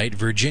Monday night,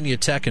 Virginia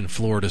Tech and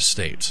Florida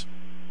State.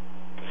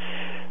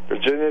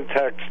 Virginia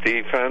Tech's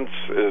defense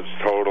is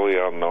totally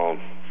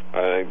unknown.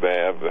 I think they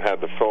have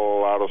had to fill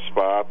a lot of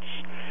spots,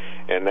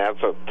 and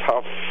that's a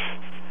tough,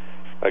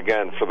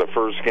 again, for the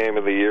first game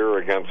of the year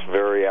against a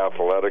very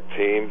athletic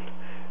team.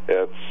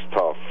 it's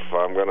tough.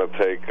 I'm going to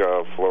take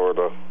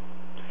Florida.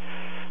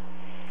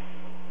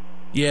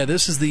 Yeah,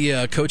 this is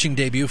the coaching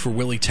debut for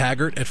Willie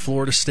Taggart at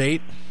Florida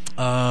State.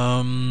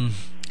 In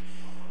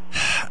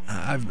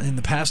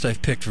the past,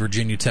 I've picked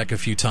Virginia Tech a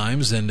few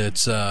times, and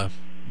it's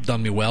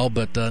done me well.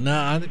 But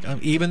no,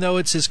 even though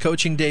it's his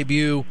coaching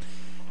debut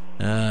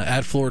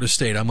at Florida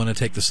State, I'm going to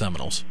take the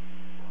Seminoles.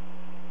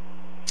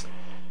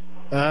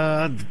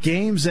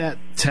 Games at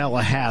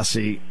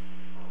Tallahassee.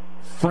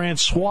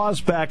 Francois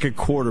back at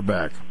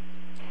quarterback.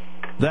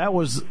 That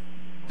was,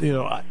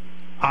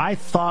 I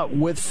thought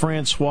with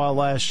Francois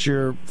last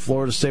year,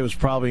 Florida State was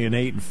probably an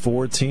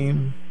 8-4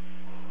 team,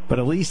 but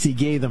at least he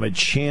gave them a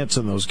chance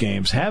in those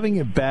games. Having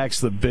him back's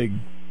the big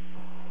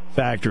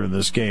factor in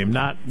this game,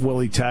 not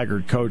Willie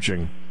Taggart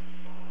coaching.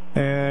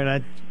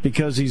 And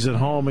because he's at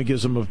home, it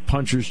gives him a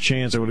puncher's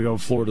chance. I would go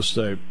Florida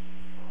State.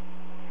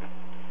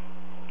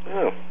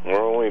 Yeah, we're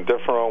only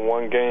different on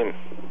one game.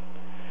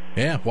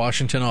 Yeah,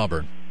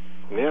 Washington-Auburn.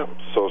 Yeah,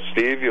 so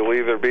Steve, you'll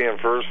either be in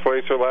first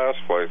place or last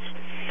place.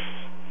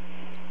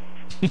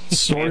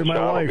 Story of my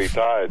John life. Will be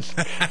tied.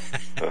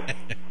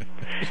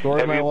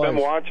 Story of my life. Have you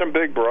been watching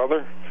Big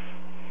Brother?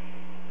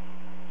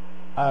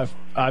 I've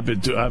had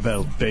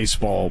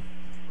baseball.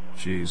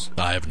 Jeez,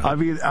 I have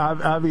not.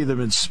 I've either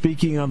been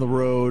speaking on the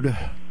road.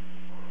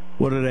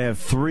 What did I have?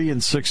 3 in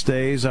 6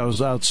 days. I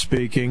was out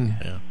speaking.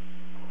 Yeah.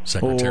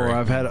 Secretary. Or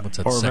I've had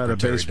a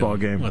baseball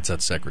game. What's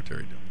that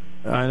secretary doing?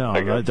 I know.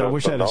 I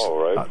wish I had.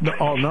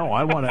 right? Oh no,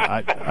 I want to.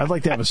 I'd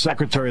like to have a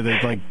secretary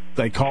that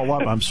they call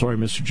up. I'm sorry,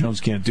 Mr. Jones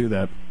can't do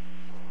that.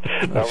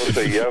 That was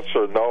a yes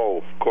or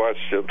no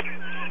question.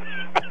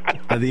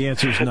 The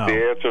answer is no.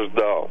 The answer is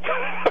no.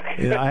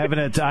 I haven't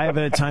had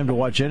time to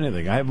watch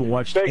anything. I haven't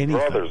watched Big anything.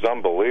 Brother's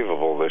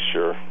unbelievable this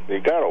year.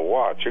 You got to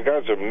watch. You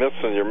guys are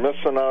missing. You're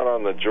missing out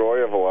on the joy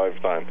of a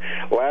lifetime.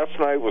 Last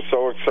night was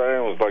so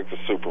exciting. It was like the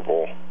Super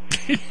Bowl.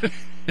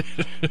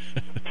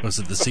 Was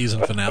it the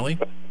season finale?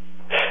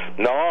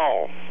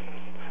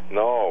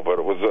 No, but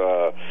it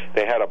was.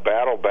 They had a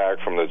battle back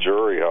from the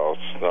jury house.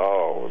 No,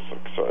 it was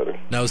exciting.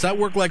 Now, does that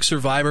work like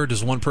Survivor?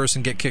 Does one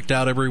person get kicked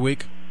out every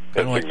week?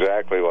 It's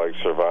exactly like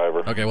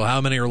Survivor. Okay, well, how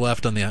many are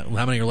left in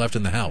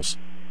the house?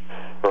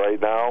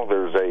 Right now,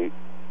 there's 8.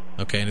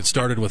 Okay, and it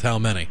started with how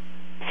many?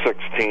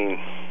 16.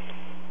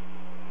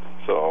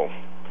 So,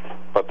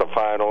 but the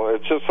final,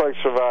 it's just like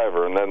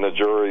Survivor, and then the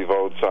jury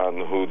votes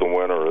on who the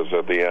winner is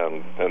at the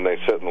end, and they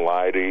sit and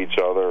lie to each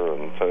other,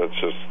 and it's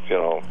just,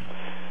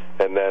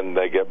 and then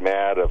they get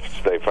mad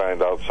if they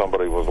find out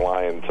somebody was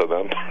lying to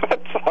them.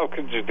 How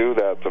could you do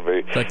that to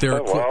me?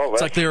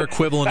 It's like their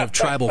equivalent of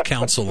tribal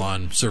council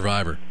on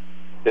Survivor.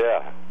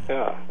 Yeah.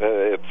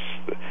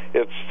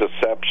 It's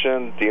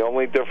deception. The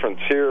only difference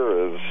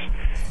here is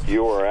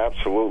you are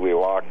absolutely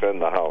locked in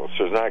the house.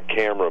 There's not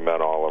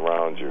cameramen all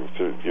around you.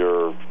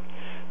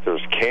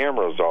 There's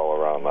cameras all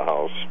around the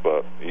house,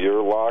 but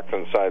you're locked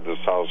inside this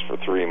house for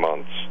 3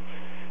 months,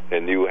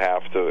 and you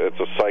have to. It's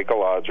a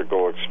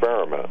psychological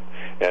experiment,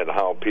 and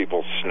how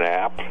people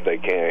snap, they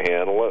can't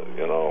handle it,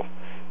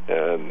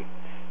 and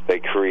they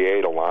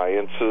create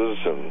alliances,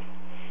 and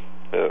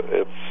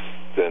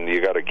then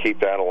you got to keep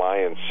that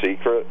alliance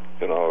secret.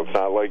 It's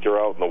not like you're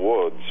out in the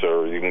woods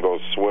or you can go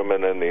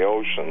swimming in the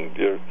ocean.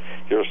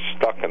 You're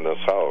stuck in this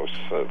house.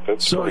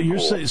 It's so you're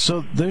cool. saying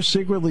so they're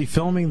secretly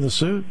filming the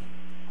suit?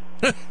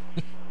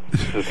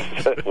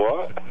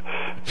 What?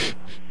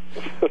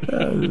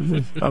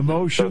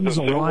 Emotions,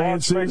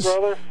 alliances,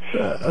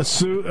 a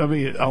suit. I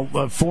mean,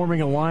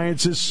 forming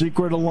alliances,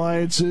 secret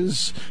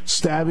alliances,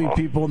 stabbing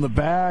people in the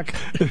back.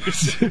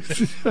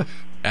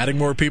 Adding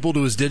more people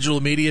to his digital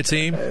media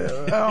team?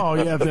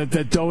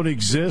 That don't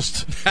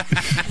exist.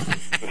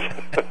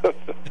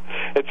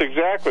 It's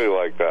exactly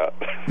like that.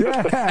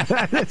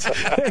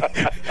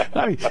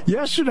 Yeah.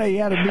 Yesterday he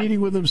had a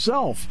meeting with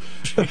himself.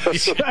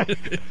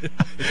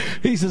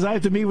 He says, I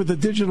have to meet with the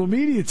digital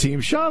media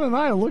team. Sean and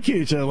I are looking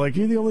at each other like,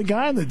 you're the only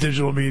guy in the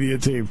digital media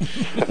team.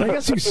 I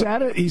guess he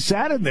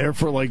sat in there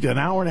for like an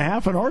hour and a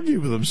half and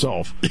argued with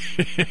himself.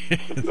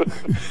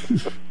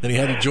 Then he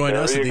had to join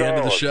us at the end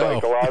of the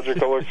show.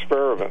 Psychological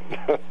experiment.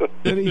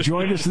 Then he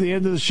joined us at the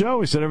end of the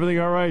show. He said, everything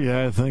all right?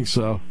 Yeah, I think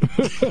so.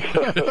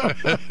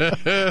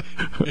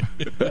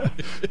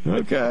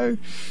 Okay.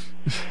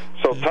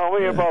 So tell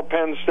me about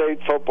Penn State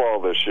football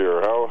this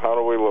year. How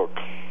do we look?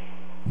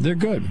 They're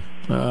good.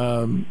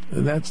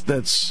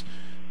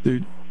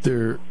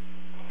 They're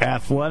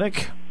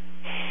athletic.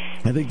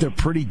 I think they're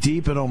pretty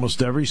deep in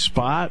almost every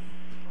spot.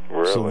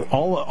 Really? So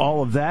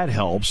all of that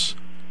helps.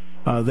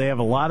 They have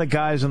a lot of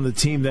guys on the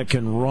team that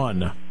can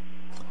run,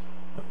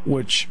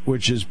 which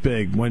is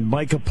big. When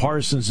Micah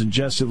Parsons and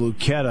Jesse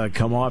Luketa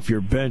come off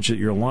your bench at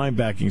your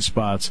linebacking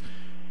spots,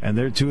 and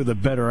they're two of the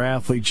better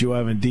athletes you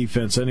have in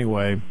defense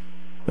anyway,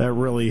 that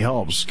really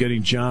helps.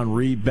 Getting John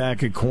Reed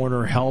back at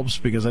corner helps,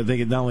 because I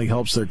think it not only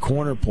helps their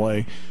corner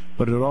play,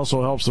 but it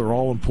also helps their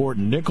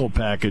all-important nickel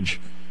package,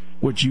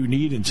 which you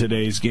need in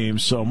today's game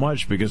so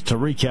much, because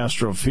Tariq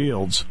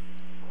Castro-Fields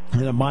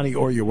and Amani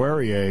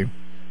Oruwariye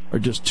are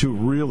just two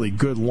really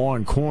good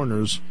long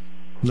corners.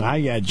 Now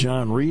you add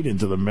John Reed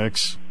into the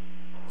mix.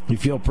 you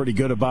feel pretty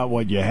good about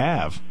what you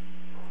have.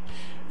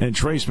 And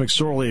Trace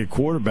McSorley at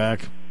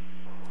quarterback,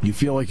 you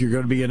feel like you're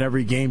going to be in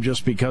every game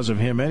just because of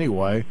him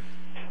anyway.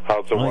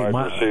 How's the wide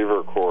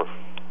receiver core?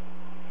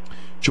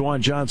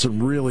 Juwan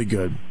Johnson, really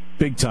good.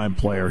 Big-time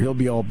player. He'll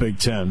be all Big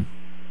Ten.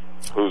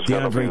 Who's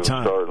going to be the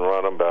starting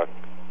running back?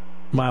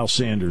 Miles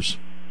Sanders.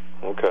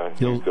 Okay,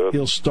 he's good.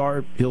 He'll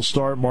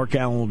start. Mark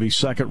Allen will be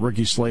second.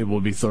 Ricky Slade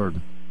will be third.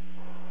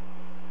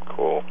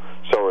 Cool.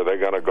 So are they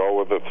going to go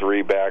with a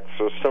 3-back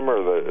system, or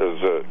is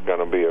it going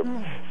to be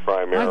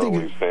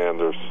primarily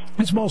Sanders?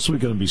 It's mostly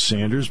going to be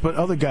Sanders, but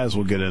other guys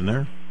will get in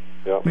there.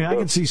 Yep, I mean, I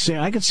can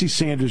see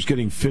Sanders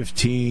getting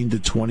 15 to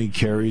 20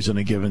 carries in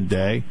a given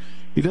day.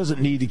 He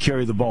doesn't need to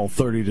carry the ball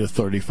 30 to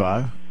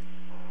 35.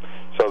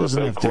 So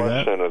the big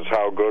question is,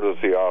 how good is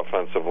the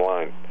offensive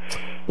line?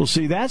 Well,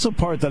 see, that's a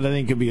part that I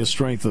think can be a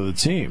strength of the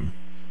team.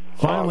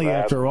 Finally,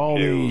 after all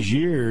these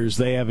years,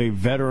 they have a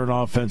veteran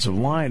offensive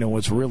line, and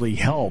what's really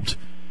helped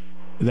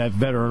that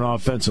veteran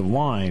offensive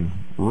line,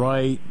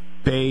 Wright,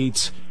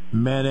 Bates,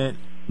 Mennett,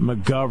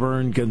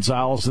 McGovern,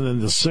 Gonzalez, and then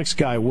the sixth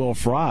guy, Will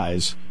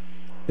Fries,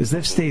 is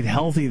they've stayed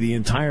healthy the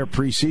entire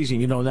preseason.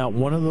 You know, now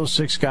one of those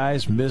 6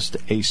 guys missed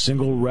a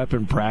single rep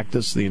in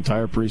practice the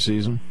entire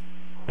preseason.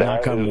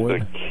 That is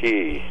the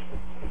key.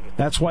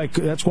 That's why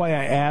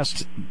I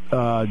asked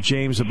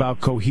James about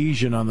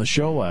cohesion on the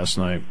show last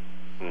night.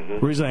 Mm-hmm.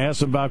 The reason I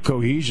asked him about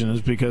cohesion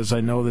is because I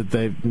know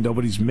that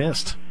nobody's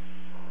missed.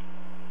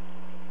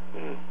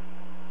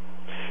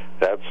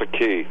 That's the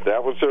key.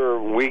 That was their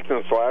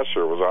weakness last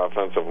year, was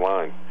offensive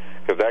line,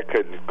 because that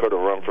could have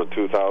run for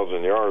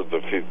 2,000 yards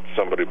if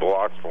somebody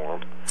blocked for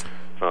him.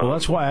 Well,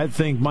 that's why I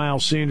think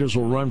Miles Sanders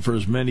will run for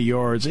as many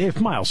yards. If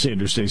Miles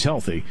Sanders stays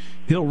healthy,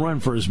 he'll run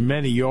for as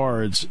many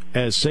yards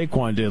as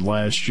Saquon did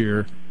last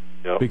year.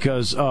 Yep.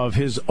 Because of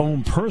his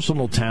own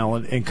personal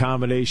talent in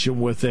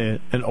combination with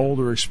an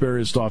older,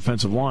 experienced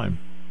offensive line.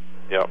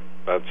 Yep,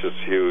 that's just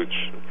huge.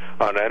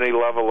 On any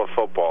level of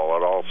football,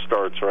 it all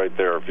starts right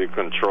there. If you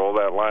control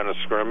that line of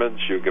scrimmage,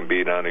 you can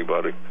beat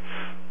anybody.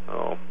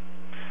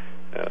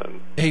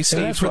 Hey,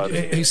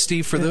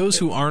 Steve, for those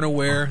who aren't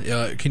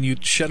aware, can you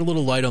shed a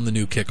little light on the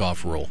new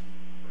kickoff rule?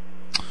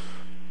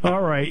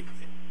 All right.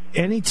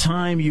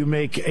 Anytime you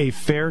make a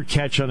fair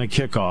catch on a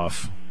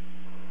kickoff,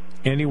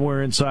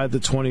 anywhere inside the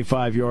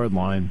 25-yard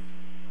line,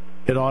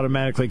 it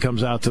automatically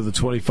comes out to the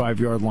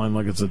 25-yard line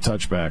like it's a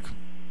touchback.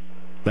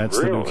 That's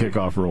the new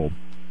kickoff rule.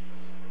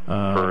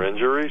 For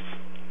injuries?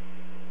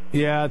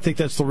 Yeah, I think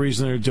that's the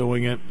reason they're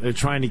doing it. They're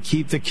trying to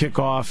keep the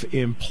kickoff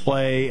in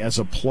play as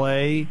a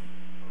play,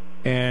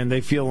 and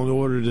they feel in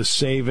order to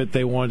save it,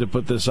 they wanted to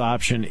put this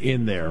option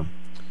in there.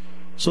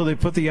 So they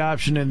put the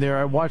option in there.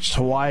 I watched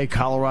Hawaii,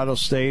 Colorado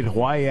State.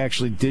 Hawaii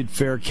actually did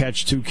fair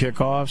catch 2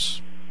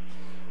 kickoffs.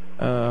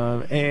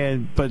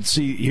 But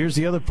see, here's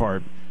the other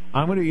part.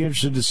 I'm going to be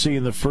interested to see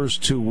in the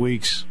first 2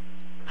 weeks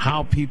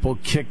how people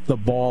kick the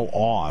ball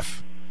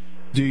off.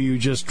 Do you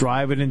just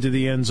drive it into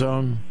the end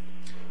zone?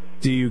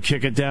 Do you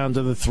kick it down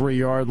to the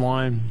 3-yard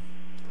line?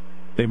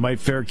 They might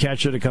fair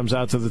catch it. It comes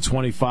out to the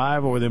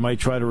 25, or they might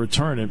try to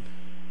return it.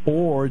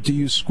 Or do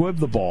you squib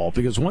the ball?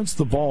 Because once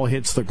the ball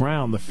hits the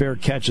ground, the fair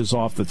catch is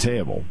off the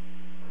table.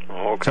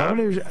 Okay.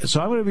 So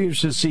I'm going to be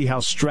interested to see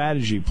how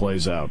strategy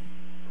plays out.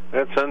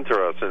 That's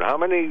interesting. How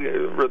many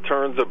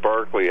returns did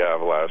Barkley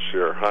have last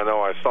year? I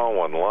know I saw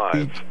one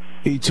live.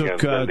 He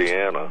took against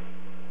Indiana.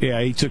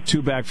 Yeah, he took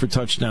 2 back for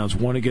touchdowns.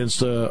 One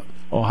against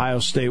Ohio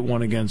State,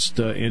 one against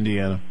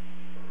Indiana.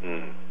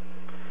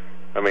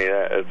 I mean,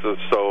 it's just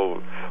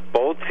so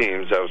both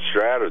teams have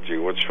strategy.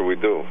 What should we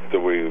do? Do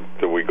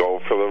we go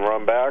for the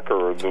run back,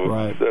 or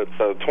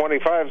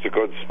 25 is a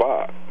good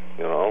spot?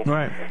 You know,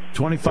 right?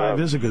 25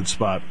 is a good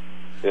spot.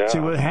 Yeah. See,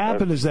 what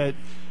happened is that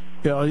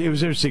it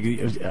was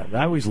interesting.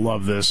 I always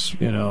love this.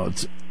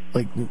 It's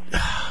like.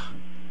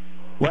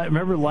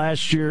 Remember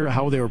last year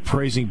how they were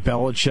praising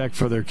Belichick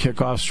for their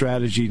kickoff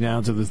strategy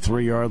down to the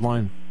 3-yard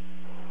line?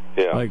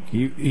 Yeah. Like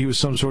he was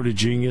some sort of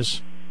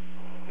genius.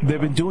 They've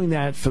been doing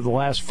that for the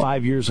last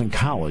 5 years in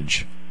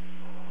college.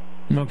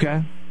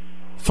 Okay?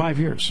 5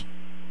 years.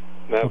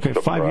 That's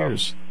 5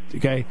 years.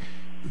 Okay?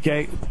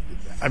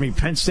 I mean,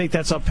 Penn State,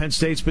 that's how Penn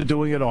State's been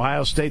doing it.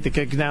 Ohio State, they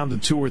kick it down to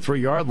 2 or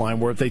 3 yard line,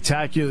 where if they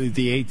tackle you at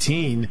the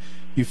 18,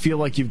 you feel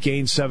like you've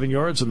gained 7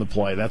 yards in the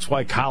play. That's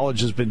why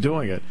college has been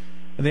doing it.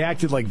 And they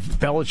acted like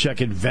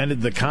Belichick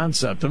invented the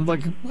concept. I'm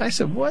like, I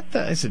said, what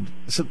the? I said,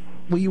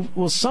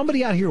 will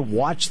somebody out here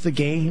watch the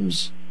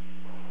games?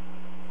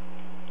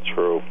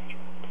 True.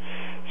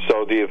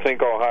 So do you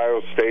think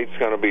Ohio State's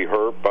going to be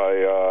hurt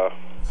by,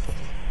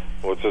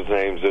 what's his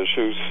name's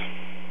issues?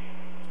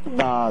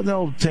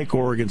 They'll take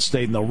Oregon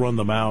State and they'll run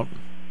them out.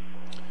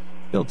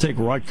 They'll take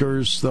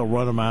Rutgers, they'll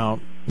run them out.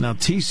 Now,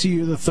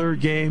 TCU, the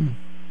 3rd game,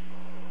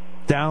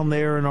 down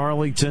there in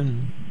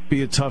Arlington,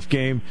 be a tough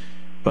game.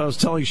 But I was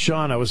telling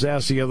Sean, I was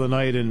asked the other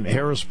night in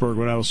Harrisburg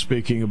when I was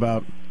speaking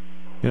about,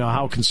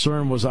 how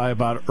concerned was I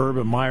about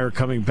Urban Meyer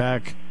coming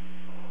back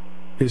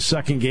his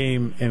 2nd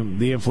game and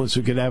the influence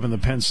he could have in the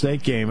Penn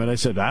State game. And I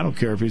said, I don't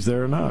care if he's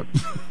there or not.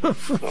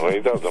 No, he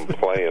doesn't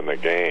play in the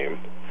game.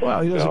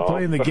 Well, he doesn't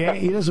play in the game.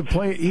 He doesn't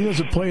play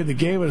in the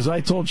game. And as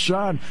I told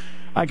Sean,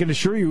 I can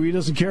assure you he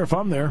doesn't care if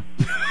I'm there.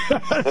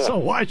 So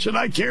why should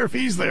I care if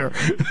he's there?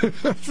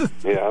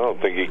 Yeah, I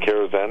don't think he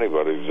cares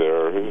anybody's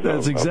there.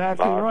 That's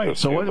exactly right.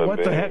 So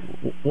what the heck?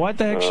 What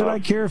the heck should I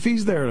care if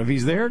he's there? If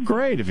he's there,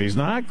 great. If he's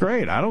not,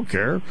 great. I don't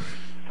care.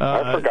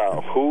 I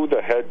forgot who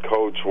the head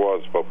coach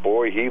was, but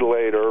boy, he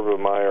laid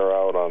Urban Meyer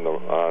out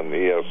on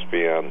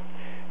ESPN.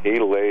 He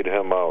laid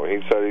him out.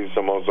 He said he's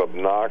the most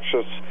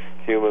obnoxious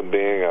human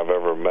being I've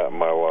ever met in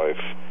my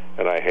life,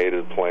 and I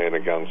hated playing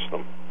against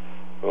him.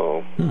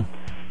 So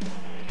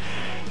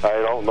I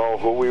don't know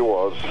who he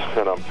was,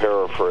 and I'm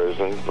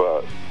paraphrasing,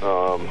 but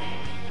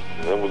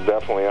it was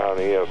definitely on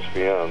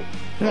ESPN.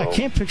 Yeah, I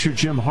can't picture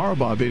Jim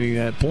Harbaugh being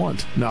that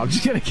blunt. No, I'm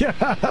just kidding.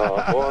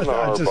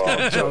 Harbaugh.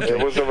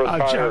 It was a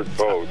retired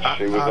coach.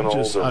 He was an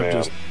older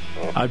man.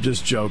 I'm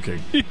just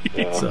joking.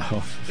 Yeah.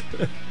 So,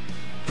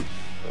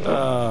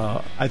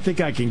 I think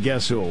I can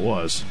guess who it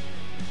was.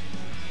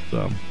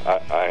 So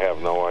I have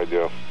no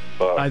idea.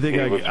 But I think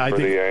he was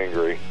pretty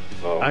angry.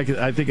 So.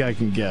 I think I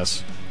can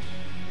guess.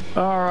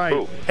 All right.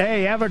 Ooh.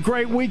 Hey, have a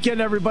great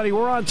weekend, everybody.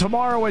 We're on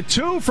tomorrow at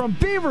 2 from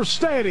Beaver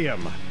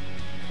Stadium.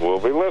 We'll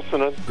be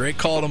listening. Great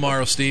call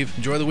tomorrow, Steve.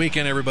 Enjoy the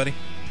weekend, everybody.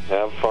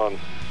 Have fun.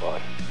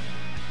 Bye.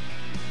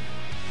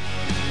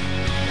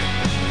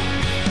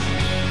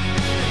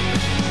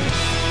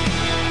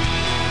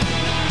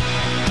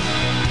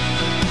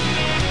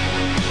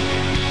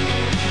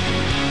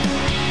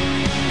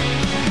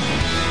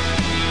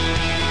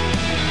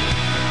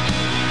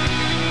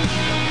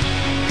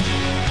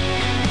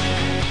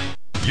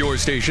 Your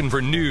station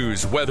for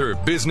news, weather,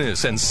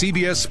 business, and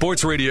CBS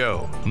Sports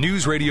Radio.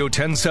 News Radio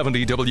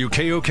 1070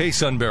 WKOK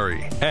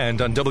Sunbury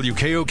and on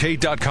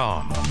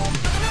WKOK.com.